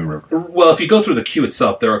ride through the river. Well, if you go through the queue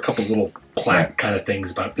itself, there are a couple little plaque kind of things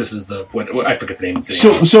about this is I forget the name of the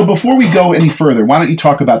thing. So before we go any further, why don't you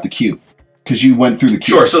talk about the queue? Because you went through the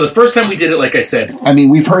queue. Sure. So the first time we did it, like I said, I mean,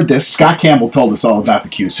 we've heard this. Scott Campbell told us all about the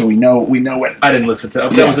queue, so we know what. I didn't listen to.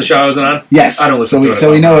 That was the show I was on. Yes, I don't listen to it.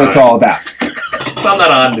 So we know what it's all about. If I'm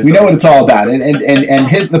not on, we know what it's all about. And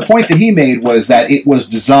the point that he made was that it was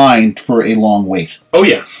designed for a long wait. Oh,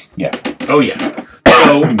 yeah. Yeah. Oh, yeah.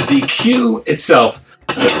 So the queue itself,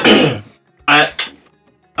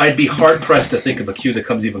 I'd be hard-pressed to think of a queue that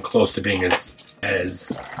comes even close to being as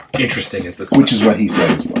interesting as this one. Which is what he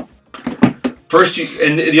said as well. First,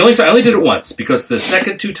 I only did it once, because the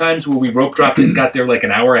second 2 times where we rope dropped it and got there like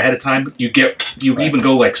an hour ahead of time, you even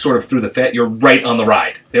go like sort of through the you're right on the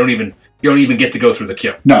ride. You don't even get to go through the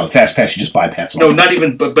queue. No, fast pass, you just bypass it. No, not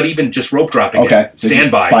even, but even just rope dropping it.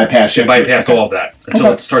 Standby. Bypass all of that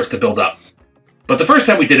until it starts to build up. But the first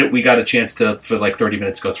time we did it, we got a chance for like 30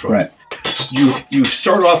 minutes go through it. You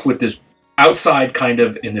start off with this outside kind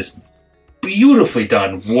of in this beautifully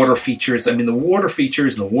done water features. I mean, the water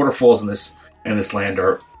features and the waterfalls in this land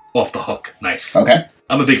are off the hook. Nice. Okay.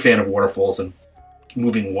 I'm a big fan of waterfalls and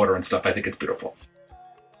moving water and stuff. I think it's beautiful.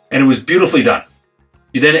 And it was beautifully done.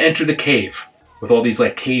 You then enter the cave with all these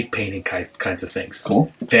like cave painting kinds of things.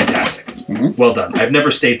 Cool. Fantastic. Mm-hmm. Well done. I've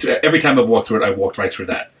never stayed through. Every time I've walked through it, I walked right through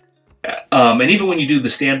that. And even when you do the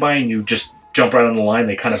standby and you just jump right on the line,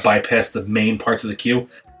 they kind of bypass the main parts of the queue.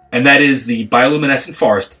 And that is the bioluminescent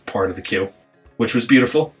forest part of the queue, which was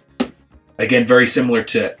beautiful. Again, very similar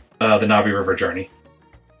to the Navi River journey.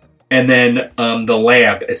 And then the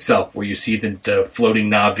lab itself, where you see the floating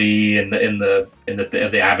Navi and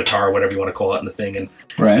the avatar, whatever you want to call it, and the thing, and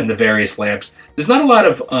the various labs. There's not a lot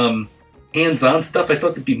of hands-on stuff. I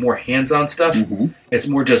thought there'd be more hands-on stuff. Mm-hmm. It's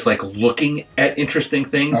more just like looking at interesting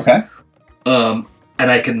things. Okay. And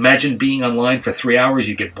I can imagine being online for 3 hours,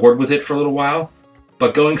 you get bored with it for a little while.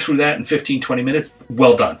 But going through that in 15, 20 minutes,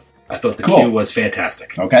 well done. I thought the queue was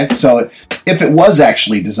fantastic. Okay, so if it was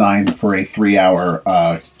actually designed for a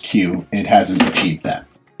 3-hour queue, it hasn't achieved that,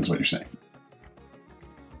 is what you're saying.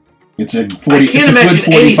 It's a good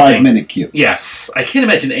 45-minute queue. Yes, I can't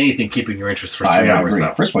imagine anything keeping your interest for 3 hours,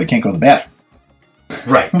 though. First of all, you can't go to the bathroom.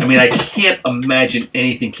 Right. I mean, I can't imagine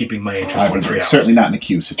anything keeping my interest for 3 hours. Certainly not in a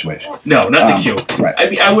queue situation. No, not in the queue. Right. I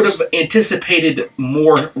mean, I would have anticipated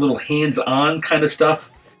more little hands-on kind of stuff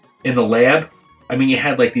in the lab. I mean, you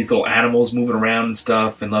had like these little animals moving around and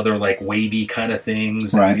stuff, and other like wavy kind of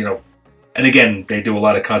things. Right. And, and again, they do a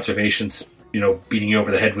lot of conservations. Beating you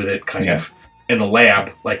over the head with it, kind of in the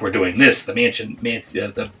lab, like we're doing this, the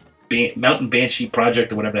Mountain Banshee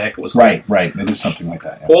project or whatever the heck it was called. Right. It is something like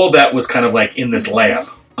that. Yeah. All that was kind of like in this lab,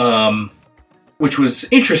 which was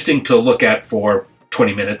interesting to look at for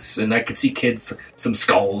 20 minutes, and I could see kids, some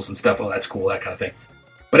skulls and stuff. Oh, that's cool, that kind of thing.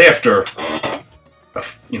 But after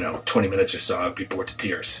 20 minutes or so, I'd be bored to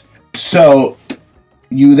tears. So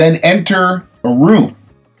you then enter a room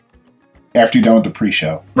after you're done with the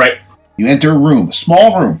pre-show. Right. You enter a room, a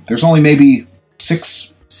small room. There's only maybe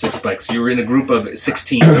 6 bikes. You were in a group of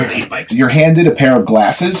 16, so it's 8 bikes. You're handed a pair of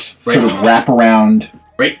glasses, sort of wrap around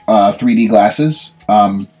 3D glasses,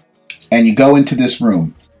 and you go into this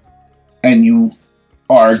room, and you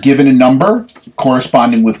are given a number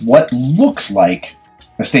corresponding with what looks like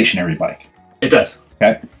a stationary bike. It does.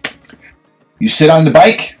 Okay. You sit on the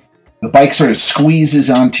bike sort of squeezes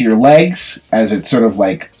onto your legs as it sort of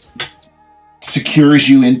like secures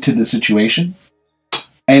you into the situation.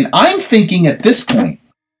 And I'm thinking at this point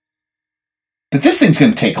that this thing's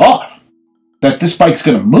going to take off. That this bike's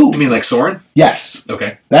going to move. You mean like Soren? Yes.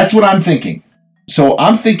 Okay. That's what I'm thinking. So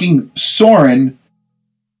I'm thinking Soren,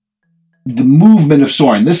 the movement of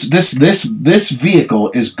Soren, this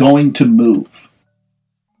vehicle is going to move.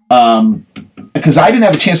 Because I didn't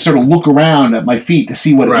have a chance to sort of look around at my feet to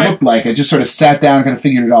see what it looked like. I just sort of sat down and kind of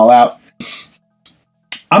figured it all out.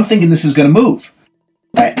 I'm thinking this is going to move.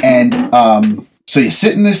 So you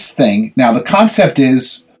sit in this thing. Now, the concept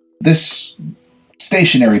is this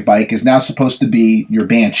stationary bike is now supposed to be your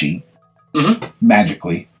Banshee,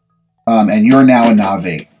 magically, and you're now a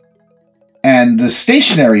Navi. And the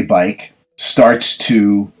stationary bike starts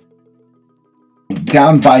to,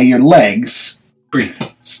 down by your legs,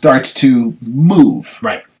 starts to move.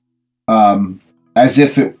 Right. As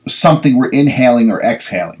if something were inhaling or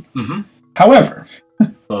exhaling. Mm-hmm. However...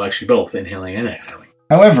 Well, actually both, inhaling and exhaling.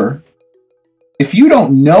 However, if you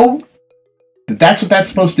don't know that that's what that's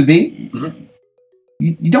supposed to be,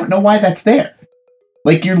 you don't know why that's there.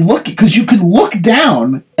 Like, you're looking... Because you can look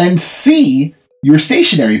down and see your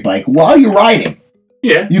stationary bike while you're riding.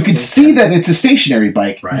 Yeah. You can see that it's a stationary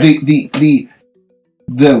bike. Right.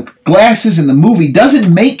 The glasses in the movie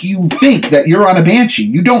doesn't make you think that you're on a Banshee.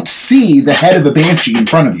 You don't see the head of a Banshee in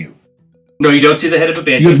front of you. No, you don't see the head of a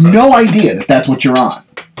Banshee. You have no idea that that's what you're on.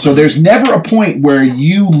 So there's never a point where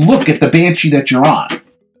you look at the Banshee that you're on.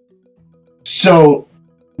 So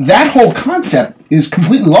that whole concept is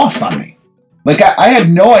completely lost on me. Like, I had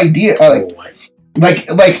no idea. Like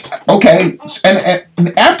okay,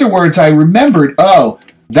 and afterwards I remembered. Oh,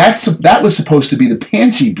 that was supposed to be the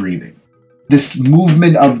Banshee breathing. This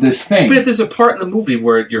movement of this thing. But there's a part in the movie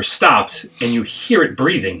where you're stopped and you hear it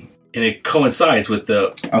breathing, and it coincides with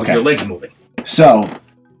with your legs moving. So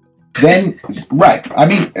then, right? I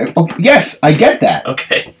mean, yes, I get that.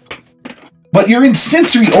 Okay. But you're in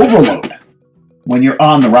sensory overload when you're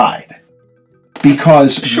on the ride,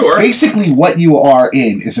 because basically what you are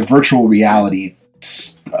in is a virtual reality,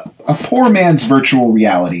 a poor man's virtual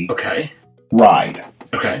reality ride.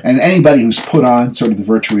 Okay. And anybody who's put on sort of the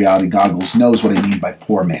virtual reality goggles knows what I mean by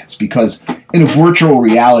poor man's. Because in a virtual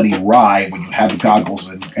reality ride, when you have the goggles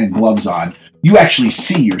and gloves on, you actually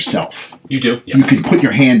see yourself. You do. Yeah. You can put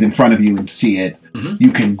your hand in front of you and see it. Mm-hmm.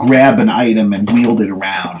 You can grab an item and wield it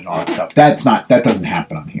around and all that stuff. That doesn't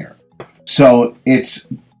happen on here. So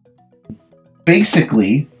it's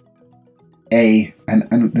basically and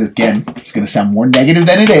again, it's going to sound more negative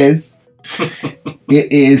than it is.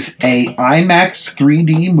 It is a IMAX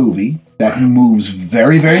 3D movie that moves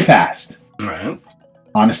very, very fast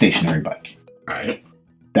on a stationary bike. Right.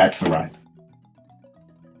 That's the ride.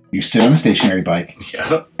 You sit on a stationary bike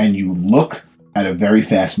and you look at a very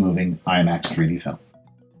fast-moving IMAX 3D film.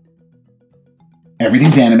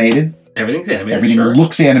 Everything's animated. Everything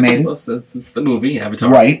looks animated. Well, it's the movie, Avatar.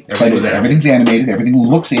 Right, everything's animated. Everything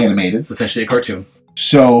looks animated. It's essentially a cartoon.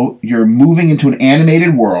 So you're moving into an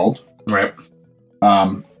animated world. Right.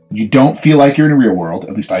 You don't feel like you're in a real world.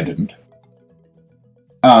 At least I didn't.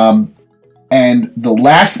 And the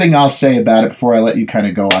last thing I'll say about it before I let you kind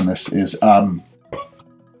of go on this is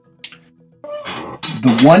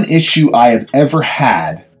the one issue I have ever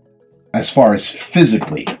had as far as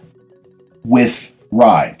physically with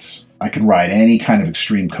rides, I can ride any kind of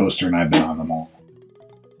extreme coaster and I've been on them all,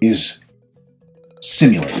 is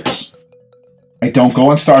simulators. I don't go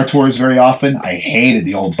on Star Tours very often. I hated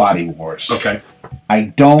the old Body Wars. Okay. I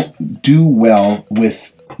don't do well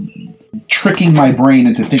with tricking my brain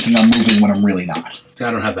into thinking I'm moving when I'm really not. See, I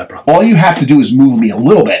don't have that problem. All you have to do is move me a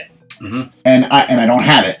little bit, and I don't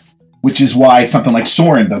have it, which is why something like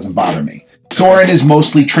Soarin' doesn't bother me. Soarin' is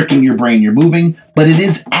mostly tricking your brain. You're moving, but it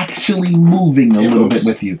is actually moving a little bit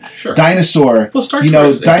with you. Sure. Dinosaur, well, Star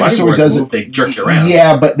Tours, Dinosaur doesn't. They jerk you around.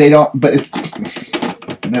 Yeah, but they don't. But it's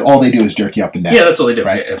all they do is jerk you up and down. Yeah, that's what they do.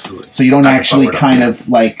 Right? Yeah, absolutely. So you don't actually kind of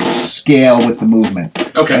like scale with the movement.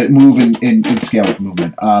 Okay. Move in scale with the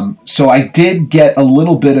movement. So I did get a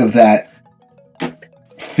little bit of that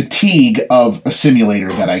fatigue of a simulator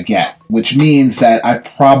that I get, which means that I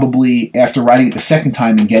probably, after riding it the second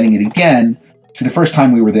time and getting it again, see, the first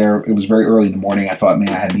time we were there, it was very early in the morning. I thought, man,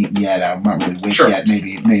 I hadn't eaten yet. I'm not really awake yet.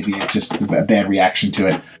 Maybe it's just a bad reaction to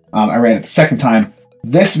it. I ran it the second time.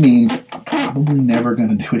 This means I'm probably never going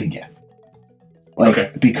to do it again.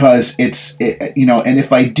 Because and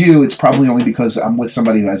if I do, it's probably only because I'm with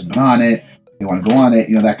somebody who has been on it. They want to go on it,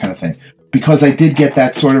 that kind of thing. Because I did get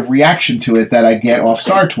that sort of reaction to it that I get off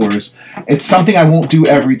Star Tours. It's something I won't do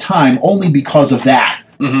every time, only because of that.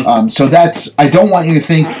 Mm-hmm. So I don't want you to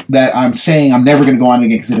think that I'm saying I'm never going to go on it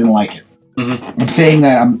again because I didn't like it. Mm-hmm. I'm saying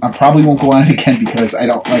that I probably won't go on it again because I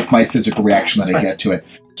don't like my physical reaction that I get to it.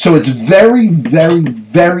 So it's very, very,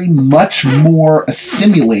 very much more a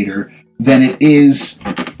simulator than it is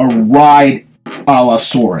a ride a la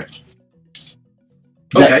Soarin'.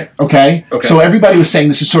 Okay. So everybody was saying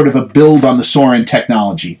this is sort of a build on the Soarin'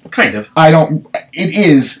 technology. Kind of. It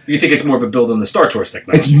is. You think it's more of a build on the Star Tours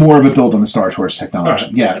technology? It's more of a build on the Star Tours technology.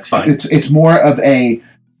 Right. Yeah, that's fine. It's more of a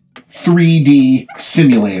 3D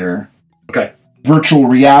simulator. Okay. Virtual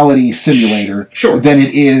reality simulator. Sure. Than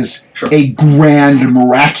it is a grand,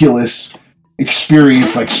 miraculous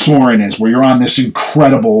experience like Soarin' is, where you're on this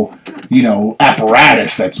incredible,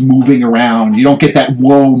 apparatus that's moving around. You don't get that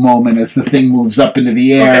whoa moment as the thing moves up into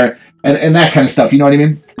the air and that kind of stuff. You know what I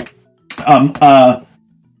mean?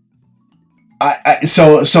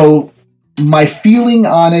 So my feeling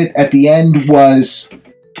on it at the end was,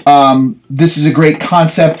 this is a great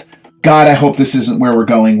concept. God, I hope this isn't where we're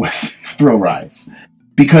going with thrill rides.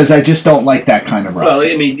 Because I just don't like that kind of ride. Well,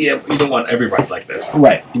 I mean, you don't want every ride like this.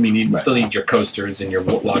 Right. I mean, you still need your coasters and your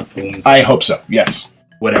log flumes. I hope so, yes.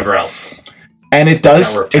 Whatever else. And it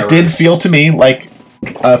did feel to me like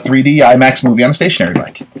a 3D IMAX movie on a stationary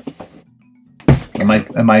bike. Am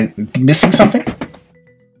I missing something?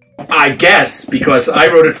 I guess, because I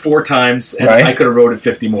rode it 4 times, and I could have rode it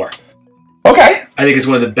 50 more. Okay. I think it's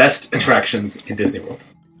one of the best attractions in Disney World.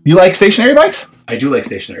 You like stationary bikes? I do like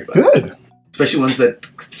stationary bikes. Good. Especially ones that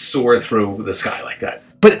soar through the sky like that.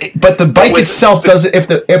 But the bike itself does it.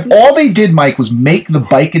 If all they did, Mike, was make the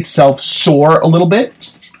bike itself soar a little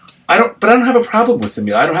bit, I don't have a problem with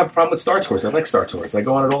simulator. I don't have a problem with Star Tours. I like Star Tours. I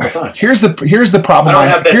go on it all the time. Here's the problem. I don't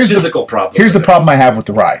have that physical problem. Here's the problem I have with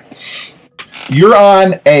the ride. You're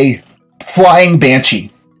on a flying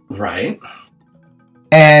Banshee. Right.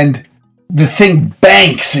 And the thing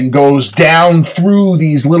banks and goes down through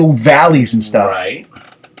these little valleys and stuff. Right.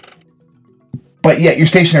 But yet your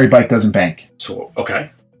stationary bike doesn't bank. So,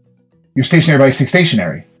 okay. Your stationary bike stays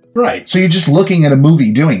stationary. Right. So you're just looking at a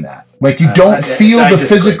movie doing that. Like you don't feel I the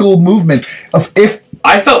disagree. physical movement of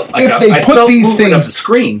I felt like I felt movement of the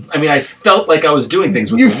screen. I mean, I felt like I was doing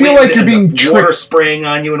things with you the feel wind like you're and being water spraying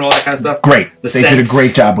on you and all that kind of stuff. Great. They did a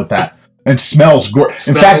great job with that. And smells great.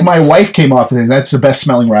 In fact, my wife came off and that's the best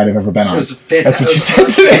smelling ride I've ever been on. It was fantastic. That's what she said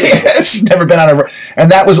today. She's never been on a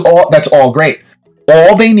and that's all great.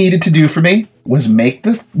 All they needed to do for me was make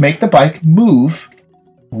the bike move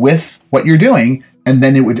with what you're doing, and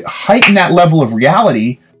then it would heighten that level of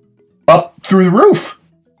reality up through the roof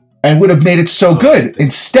and would have made it so good.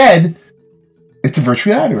 Instead, it's a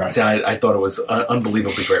virtual reality ride. See, I thought it was an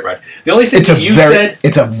unbelievably great ride. The only thing you said...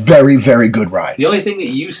 It's a very, very good ride. The only thing that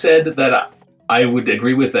you said that I would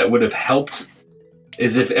agree with that would have helped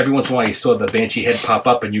is if every once in a while you saw the Banshee head pop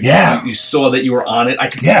up and you saw that you were on it. I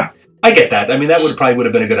get that. I mean, that probably would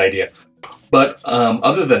have been a good idea. But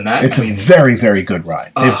other than that... It's a very, very good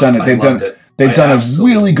ride. They've done it. They've done a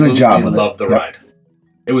really good job with it. I love the ride.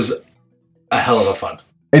 It was a hell of a fun.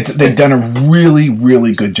 They've done a really,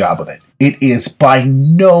 really good job with it. It is by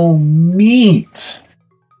no means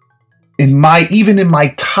even in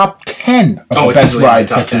my top 10 of the best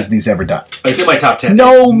rides that Disney's ever done. It's in my top 10.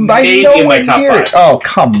 Maybe in my top 5. Oh,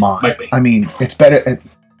 come on. Might be. I mean, it's better.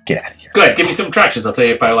 Get out of here. Go ahead. Give me some attractions. I'll tell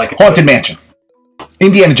you if I like it. Haunted Mansion.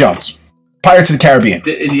 Indiana Jones. Pirates of the Caribbean.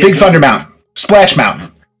 Big Thunder Mountain. Splash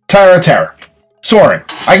Mountain. Tower of Terror. Soarin'.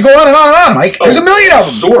 I can go on and on and on, Mike. There's a million of them.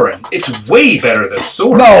 Soarin'. It's way better than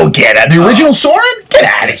Soarin'. No, get out. The original Soarin'? Get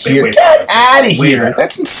out of here. Get out of here.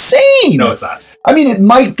 That's insane. No, it's not. I mean, it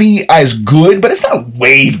might be as good, but it's not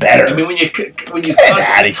way better. I mean, when you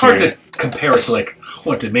it's hard to compare it to like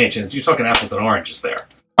Haunted Mansions. You're talking apples and oranges there.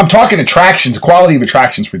 I'm talking attractions, quality of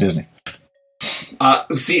attractions for Disney.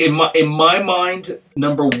 See, in my mind,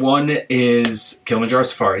 number 1 is Kilimanjaro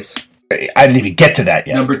Safaris. I didn't even get to that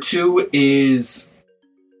yet. Number 2 is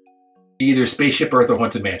either Spaceship Earth or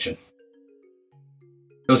Haunted Mansion.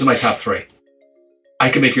 Those are my top 3. I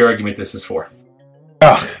can make your argument this is 4.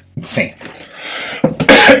 Ugh, insane.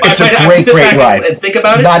 It's a great ride. And think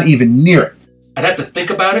about it. Not even near it. I'd have to think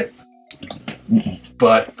about it,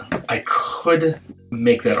 but I could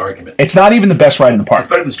make that argument. It's not even the best ride in the park. It's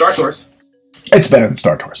better than Star Tours. It's better than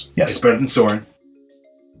Star Tours, yes. It's better than Soarin'.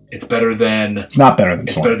 It's better than... It's not better than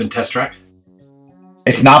Soarin'. It's better than Test Track.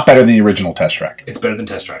 It's not better than the original Test Track. It's better than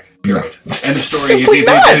Test Track, period. No. End of story. Simply You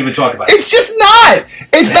not. don't even talk about it. It's just not.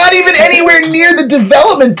 It's not even anywhere near the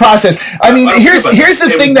development process. I mean, here's the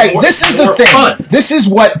thing this is the thing. Fun. This is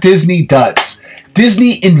what Disney does.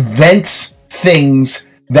 Disney invents things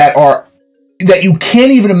that you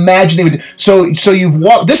can't even imagine they would. So you've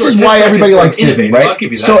walked. This is why everybody likes Disney, right? I'll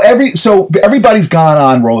give you that. So everybody's gone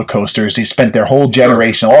on roller coasters. They spent their whole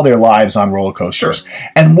generation, all their lives on roller coasters.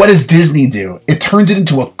 Sure. And what does Disney do? It turns it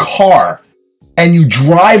into a car, and you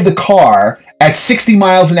drive the car at 60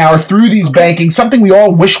 miles an hour through these bankings. Something we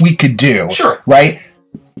all wish we could do. Sure, right?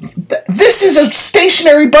 This is a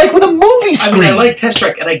stationary bike with a movie screen. I mean, I like Test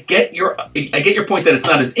Track, and I get your point that it's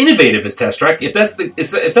not as innovative as Test Track. If that's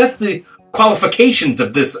the qualifications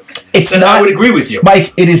of this, I would agree with you,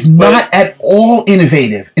 Mike. It is not at all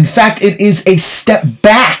innovative. In fact, it is a step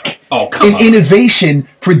back in innovation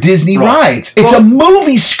for Disney rides. It's a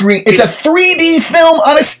movie screen. It's a 3D film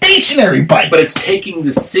on a stationary bike. But it's taking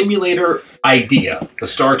the simulator idea, the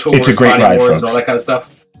Star Tours, it's a great Body ride, Wars, folks. and all that kind of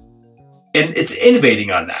stuff, and it's innovating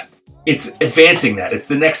on that. It's advancing that. It's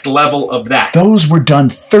the next level of that. Those were done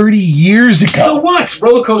 30 years ago. So what?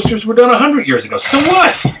 Roller coasters were done 100 years ago. So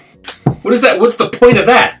what? What is that? What's the point of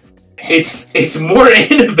that? It's more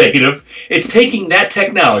innovative. It's taking that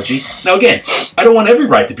technology. Now again, I don't want every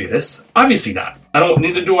ride to be this. Obviously not.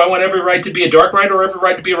 Neither do I want every ride to be a dark ride or every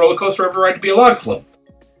ride to be a roller coaster or every ride to be a log flume.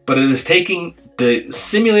 But it is taking the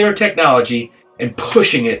simulator technology and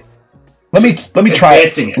pushing it. Let me try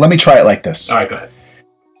it. Let me try it like this. All right, go ahead.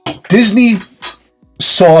 Disney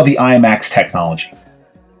saw the IMAX technology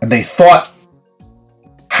and they thought,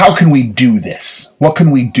 how can we do this? What can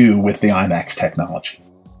we do with the IMAX technology?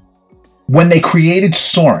 When they created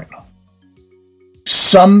Soarin',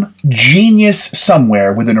 some genius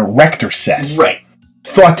somewhere with an erector set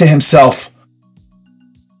thought to himself,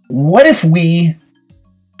 what if we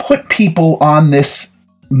put people on this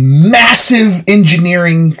massive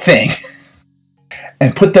engineering thing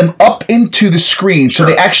and put them up into the screen so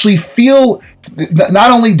they actually feel,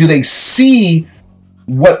 not only do they see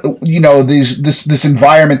what, this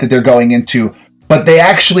environment that they're going into, but they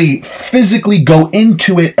actually physically go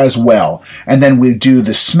into it as well. And then we do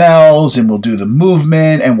the smells, and we'll do the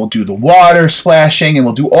movement, and we'll do the water splashing, and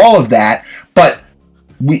we'll do all of that. But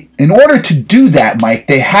in order to do that, Mike,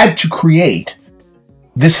 they had to create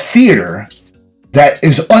this theater that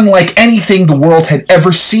is unlike anything the world had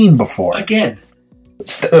ever seen before. Again.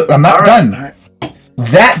 I'm not done. All right.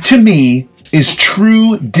 That, to me, is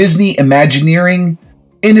true Disney Imagineering,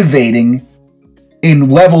 innovating in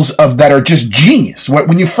levels that are just genius.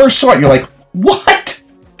 When you first saw it, you're like, what?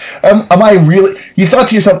 Am I really... You thought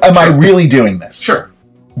to yourself, am I really doing this? Sure.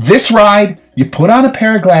 This ride, you put on a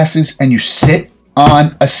pair of glasses and you sit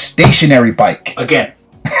on a stationary bike. Again.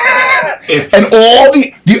 And all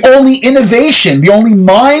the only innovation, the only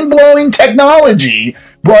mind-blowing technology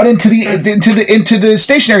brought into the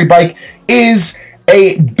stationary bike is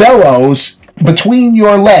a bellows between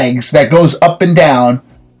your legs that goes up and down,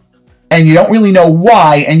 and you don't really know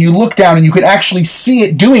why, and you look down and you can actually see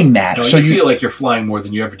it doing that. No, so you feel like you're flying more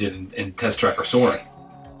than you ever did in Test Track or Soarin'.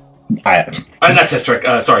 Not Test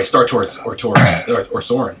Track, sorry, Star Tours or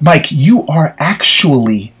Soarin'. Mike, you are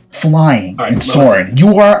actually flying in Soarin'.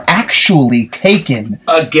 You are actually taken...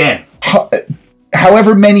 Again.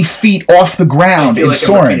 However many feet off the ground in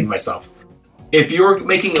Soarin'. I'm repeating myself. If you're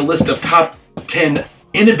making a list of top 10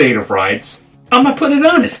 innovative rides, I'm not putting it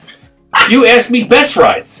on it. You asked me best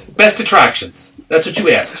rides, best attractions. That's what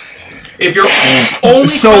you asked. If you're only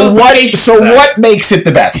what makes it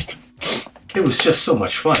the best? It was just so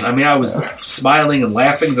much fun. I mean, I was smiling and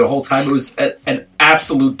laughing the whole time. It was an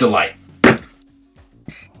absolute delight.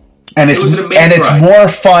 And it's ride. More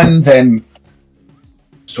fun than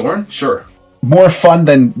Soarin'? Sure. More fun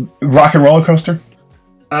than Rock and Roller Coaster?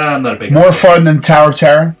 I'm not a big More fun than Tower of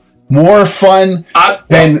Terror? More fun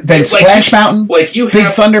than Splash Mountain? Big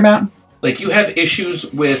Thunder Mountain? Like, you have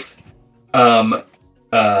issues with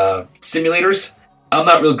simulators. I'm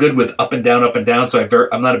not real good with up and down, so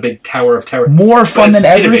I'm not a big Tower of Terror. More fun than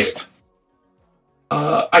Everest?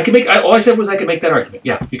 I can make that argument.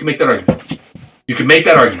 Yeah, you can make that argument. You can make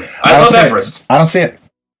that argument. I love Everest. I don't see it.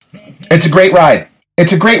 It's a great ride.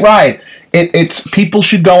 It's people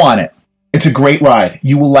should go on it. It's a great ride.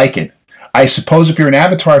 You will like it. I suppose if you're an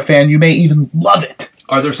Avatar fan, you may even love it.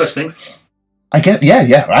 Are there such things? I guess,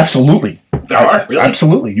 yeah, absolutely. There are, really?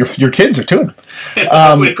 Absolutely. Your kids are too.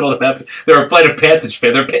 I would call them Avatar. They're a Flight of Passage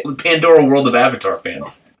fan. They're Pandora World of Avatar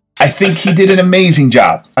fans. I think he did an amazing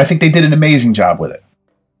job. I think they did an amazing job with it.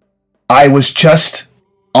 I was just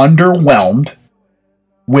underwhelmed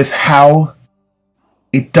with how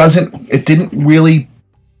it didn't really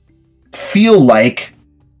feel like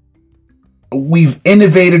we've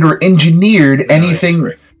innovated or engineered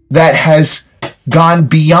anything that has gone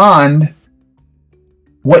beyond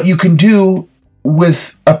what you can do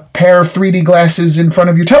with a pair of 3D glasses in front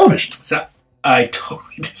of your television. So, I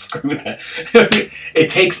totally disagree with that. It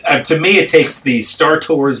takes the Star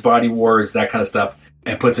Tours, Body Wars, that kind of stuff,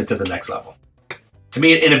 and puts it to the next level. To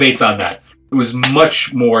me, it innovates on that. It was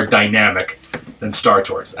much more dynamic than Star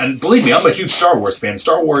Tours. And believe me, I'm a huge Star Wars fan.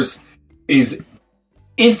 Star Wars is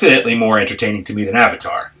infinitely more entertaining to me than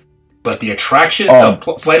Avatar. But the attraction of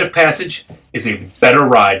Flight of Passage is a better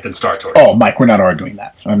ride than Star Tours. Oh, Mike, we're not arguing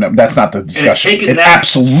that. That's not the discussion. And it's it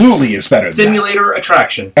absolutely is better than simulator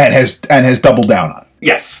attraction. And has doubled down on it.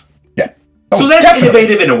 Yes. Yeah. So that's definitely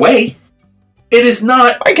innovative in a way. It is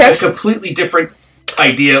not a completely different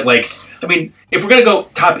idea. Like, I mean, if we're going to go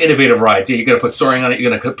top innovative rides, you're going to put Soaring on it, you're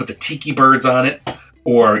going to put the Tiki Birds on it,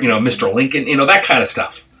 or, Mr. Lincoln, that kind of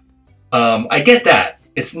stuff. I get that.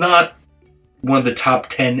 It's not one of the top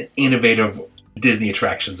 10 innovative Disney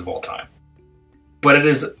attractions of all time. But it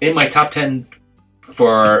is in my top 10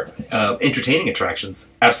 for entertaining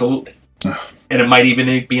attractions, absolutely. And it might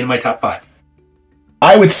even be in my top 5.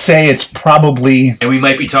 I would say it's probably... And we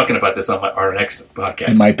might be talking about this on our next podcast.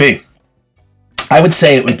 It might be. I would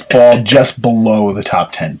say it would fall just below the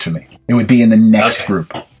top 10 to me. It would be in the next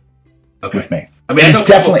group with me. I mean, I know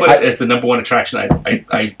definitely put it as the number one attraction.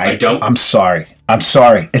 I don't. I'm sorry.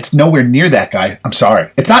 It's nowhere near that, guy. I'm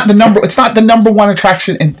sorry. It's not the number one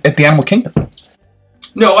attraction at the Animal Kingdom.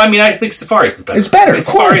 No, I mean, I think Safari's is better. It's better, of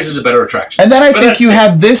course. Safari's is a better attraction. And then I think you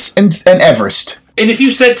have this and Everest. And if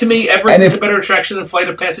you said to me Everest is a better attraction than Flight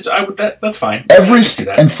of Passage, that's fine. Everest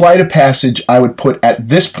and Flight of Passage, I would put at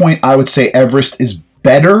this point. I would say Everest is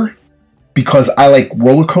better because I like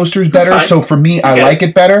roller coasters better. So for me, I like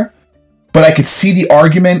it better. But I could see the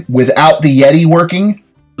argument without the Yeti working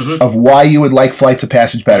of why you would like Flights of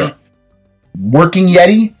Passage better. Mm-hmm. Working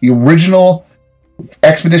Yeti, the original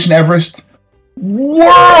Expedition Everest,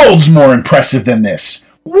 worlds more impressive than this.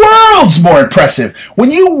 Worlds more impressive.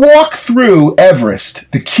 When you walk through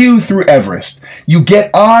Everest, the queue through Everest, you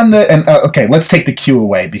get on the okay. Let's take the queue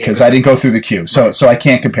away because I didn't go through the queue, so I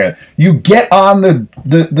can't compare. You get on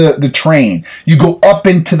the train. You go up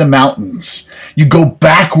into the mountains. You go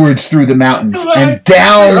backwards through the mountains and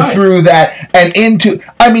down through that and into.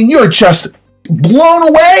 I mean, you're just blown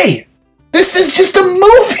away. This is just a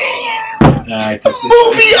movie. It's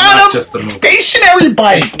on a stationary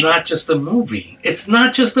bike. It's not just a movie. It's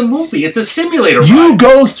not just a movie. It's a simulator you ride.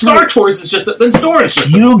 Go through Star Tours is just then Soarin' is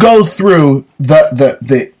just you go through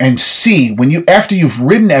the and see when you after you've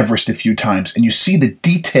ridden Everest a few times and you see the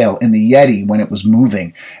detail in the Yeti when it was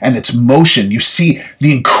moving and its motion. You see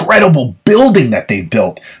the incredible building that they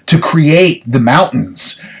built to create the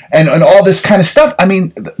mountains and all this kind of stuff. I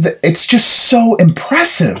mean, it's just so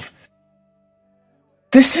impressive.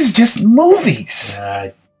 This is just movies.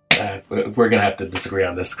 We're going to have to disagree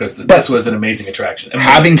on this because this was an amazing attraction.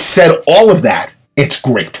 Having said all of that, it's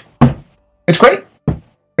great. It's great.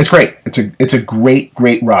 It's great. It's a great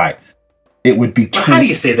ride. It would be. How do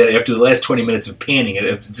you say that after the last 20 minutes of panning it?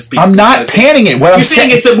 I'm not panning it. What I'm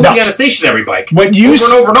saying it's a moving on a stationary bike. What you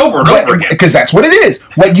over again. Because that's what it is.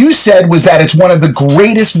 What you said was that it's one of the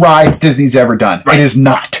greatest rides Disney's ever done. Right. It is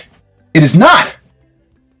not. It is not.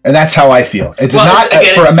 And that's how I feel. It's not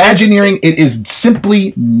again, for Imagineering. It is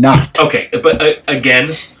simply not. Okay, but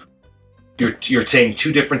again, you're saying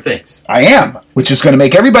two different things. I am, which is going to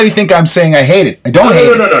make everybody think I'm saying I hate it. I don't hate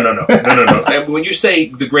it. No. When you say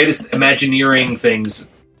the greatest Imagineering things,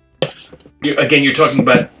 you're talking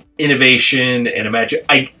about innovation and imagine.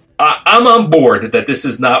 I'm on board that this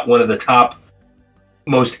is not one of the top,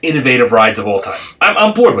 most innovative rides of all time. I'm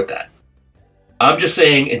on board with that. I'm just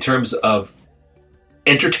saying in terms of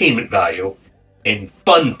entertainment value and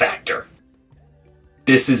fun factor,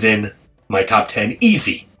 this is in my top 10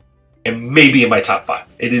 easy and maybe in my top 5.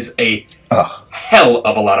 It is a hell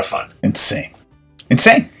of a lot of fun. Insane.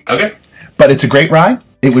 Okay, but it's a great ride.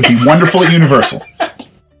 It would be wonderful at Universal.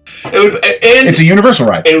 It's a Universal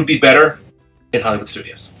ride. It would be better in Hollywood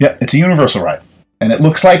Studios. Yeah, it's a Universal ride, and it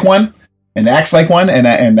looks like one and acts like one,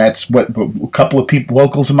 and that's what a couple of people,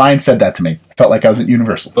 locals of mine, said that to me. I felt like I was at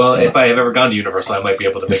Universal. Well, if I have ever gone to Universal, I might be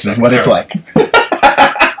able to. This is what it's like.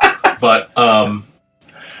 But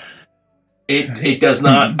it does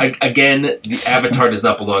not. Again, the Avatar does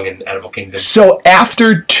not belong in Animal Kingdom. So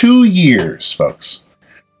after 2 years, folks,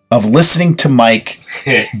 of listening to Mike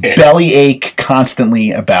bellyache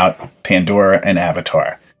constantly about Pandora and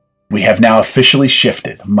Avatar, we have now officially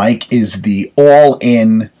shifted. Mike is the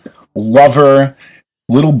all-in lover,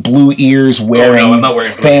 little blue ears wearing, I'm not wearing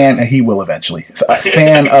fan. blue ears. He will eventually. A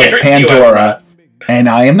fan of Pandora, and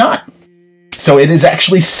I am not. So it is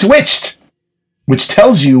actually switched, which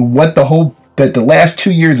tells you what that the last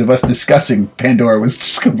 2 years of us discussing Pandora was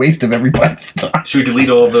just a waste of everybody's time. Should we delete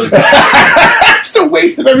all of those? Just a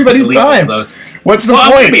waste of everybody's time. What's the point?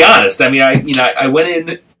 I'm going to be honest. I mean, I went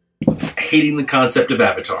in hating the concept of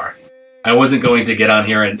Avatar. I wasn't going to get on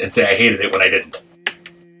here and say I hated it when I didn't.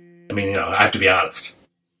 I mean, I have to be honest.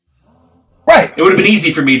 Right. It would have been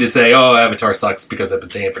easy for me to say, oh, Avatar sucks because I've been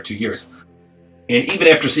saying it for 2 years. And even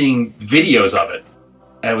after seeing videos of it,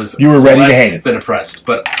 you were ready to hate it. Than impressed.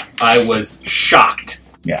 But I was shocked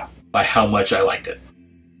by how much I liked it.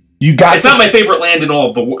 It's not my favorite land in all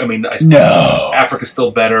of the world. I mean, no. Africa's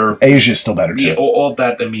still better. Asia's still better, too. Yeah, all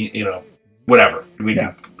that, I mean, whatever. We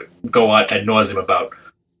can go on ad nauseum about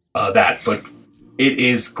that. But it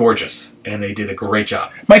is gorgeous, and they did a great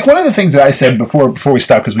job. Mike, one of the things that I said before we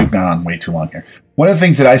stop, because we've gone on way too long here, one of the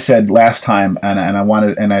things that I said last time, and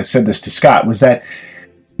I said this to Scott, was that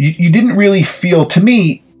you didn't really feel, to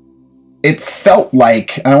me, it felt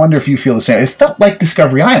like, and I wonder if you feel the same, it felt like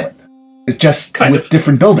Discovery Island. It just with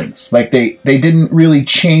different buildings. Like they didn't really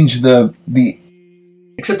change the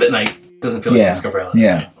except at night. It doesn't feel like Discovery Island.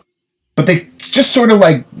 Yeah. But they just sort of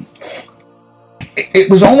like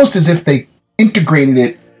it was almost as if they integrated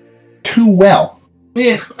it too well.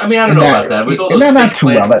 Yeah, I mean I don't know about that. With all those fake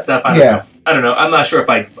plants and stuff, I don't know. I'm not sure if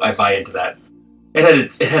I buy into that.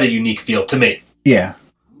 It had a unique feel to me. Yeah.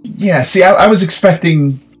 Yeah, see I was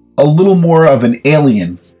expecting a little more of an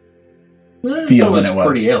alien feel than it was.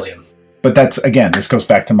 Pretty alien. But that's, again, this goes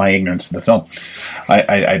back to my ignorance of the film.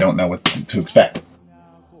 I don't know what to expect.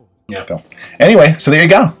 Yeah. So, anyway, so there you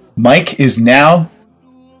go. Mike is now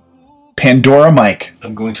Pandora Mike.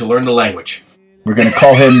 I'm going to learn the language. We're going to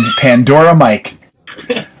call him Pandora Mike.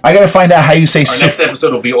 I gotta find out how you say. Next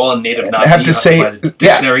episode will be all in native Na'vi. I have to say, by the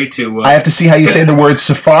dictionary to. I have to see how you say the word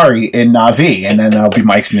safari in Na'vi, and then that'll be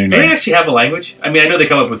Mike's new name. Do they actually have a language? I mean, I know they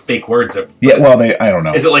come up with fake words. Yeah, well, I don't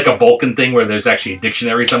know. Is it like a Vulcan thing where there's actually a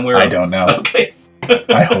dictionary somewhere? I don't know. Okay.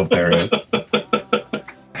 I hope there is.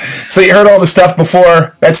 So you heard all the stuff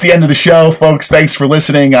before. That's the end of the show, folks. Thanks for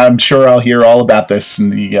listening. I'm sure I'll hear all about this in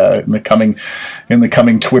the coming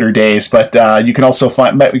Twitter days. But you can also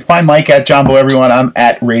find Mike at Jumbo Everyone. I'm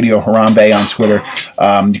at Radio Harambe on Twitter.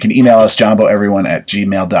 You can email us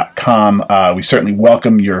jumboeveryone@gmail.com. We certainly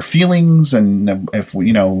welcome your feelings, and if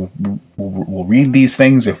we, we'll read these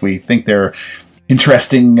things if we think they're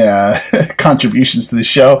interesting contributions to the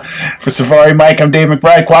show. For Safari Mike, I'm Dave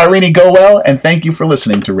McBride. Kwarini, go well, and thank you for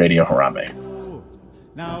listening to Radio Harambe.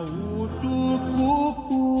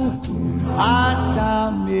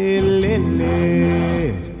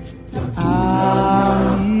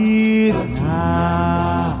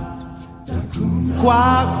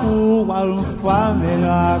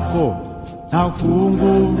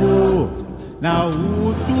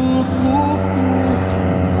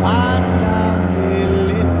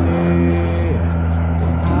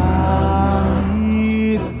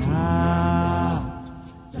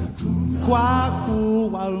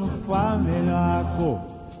 Kwaku walfamelako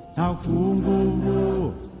na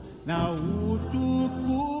kungumu na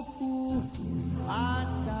utukufu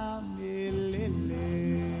ata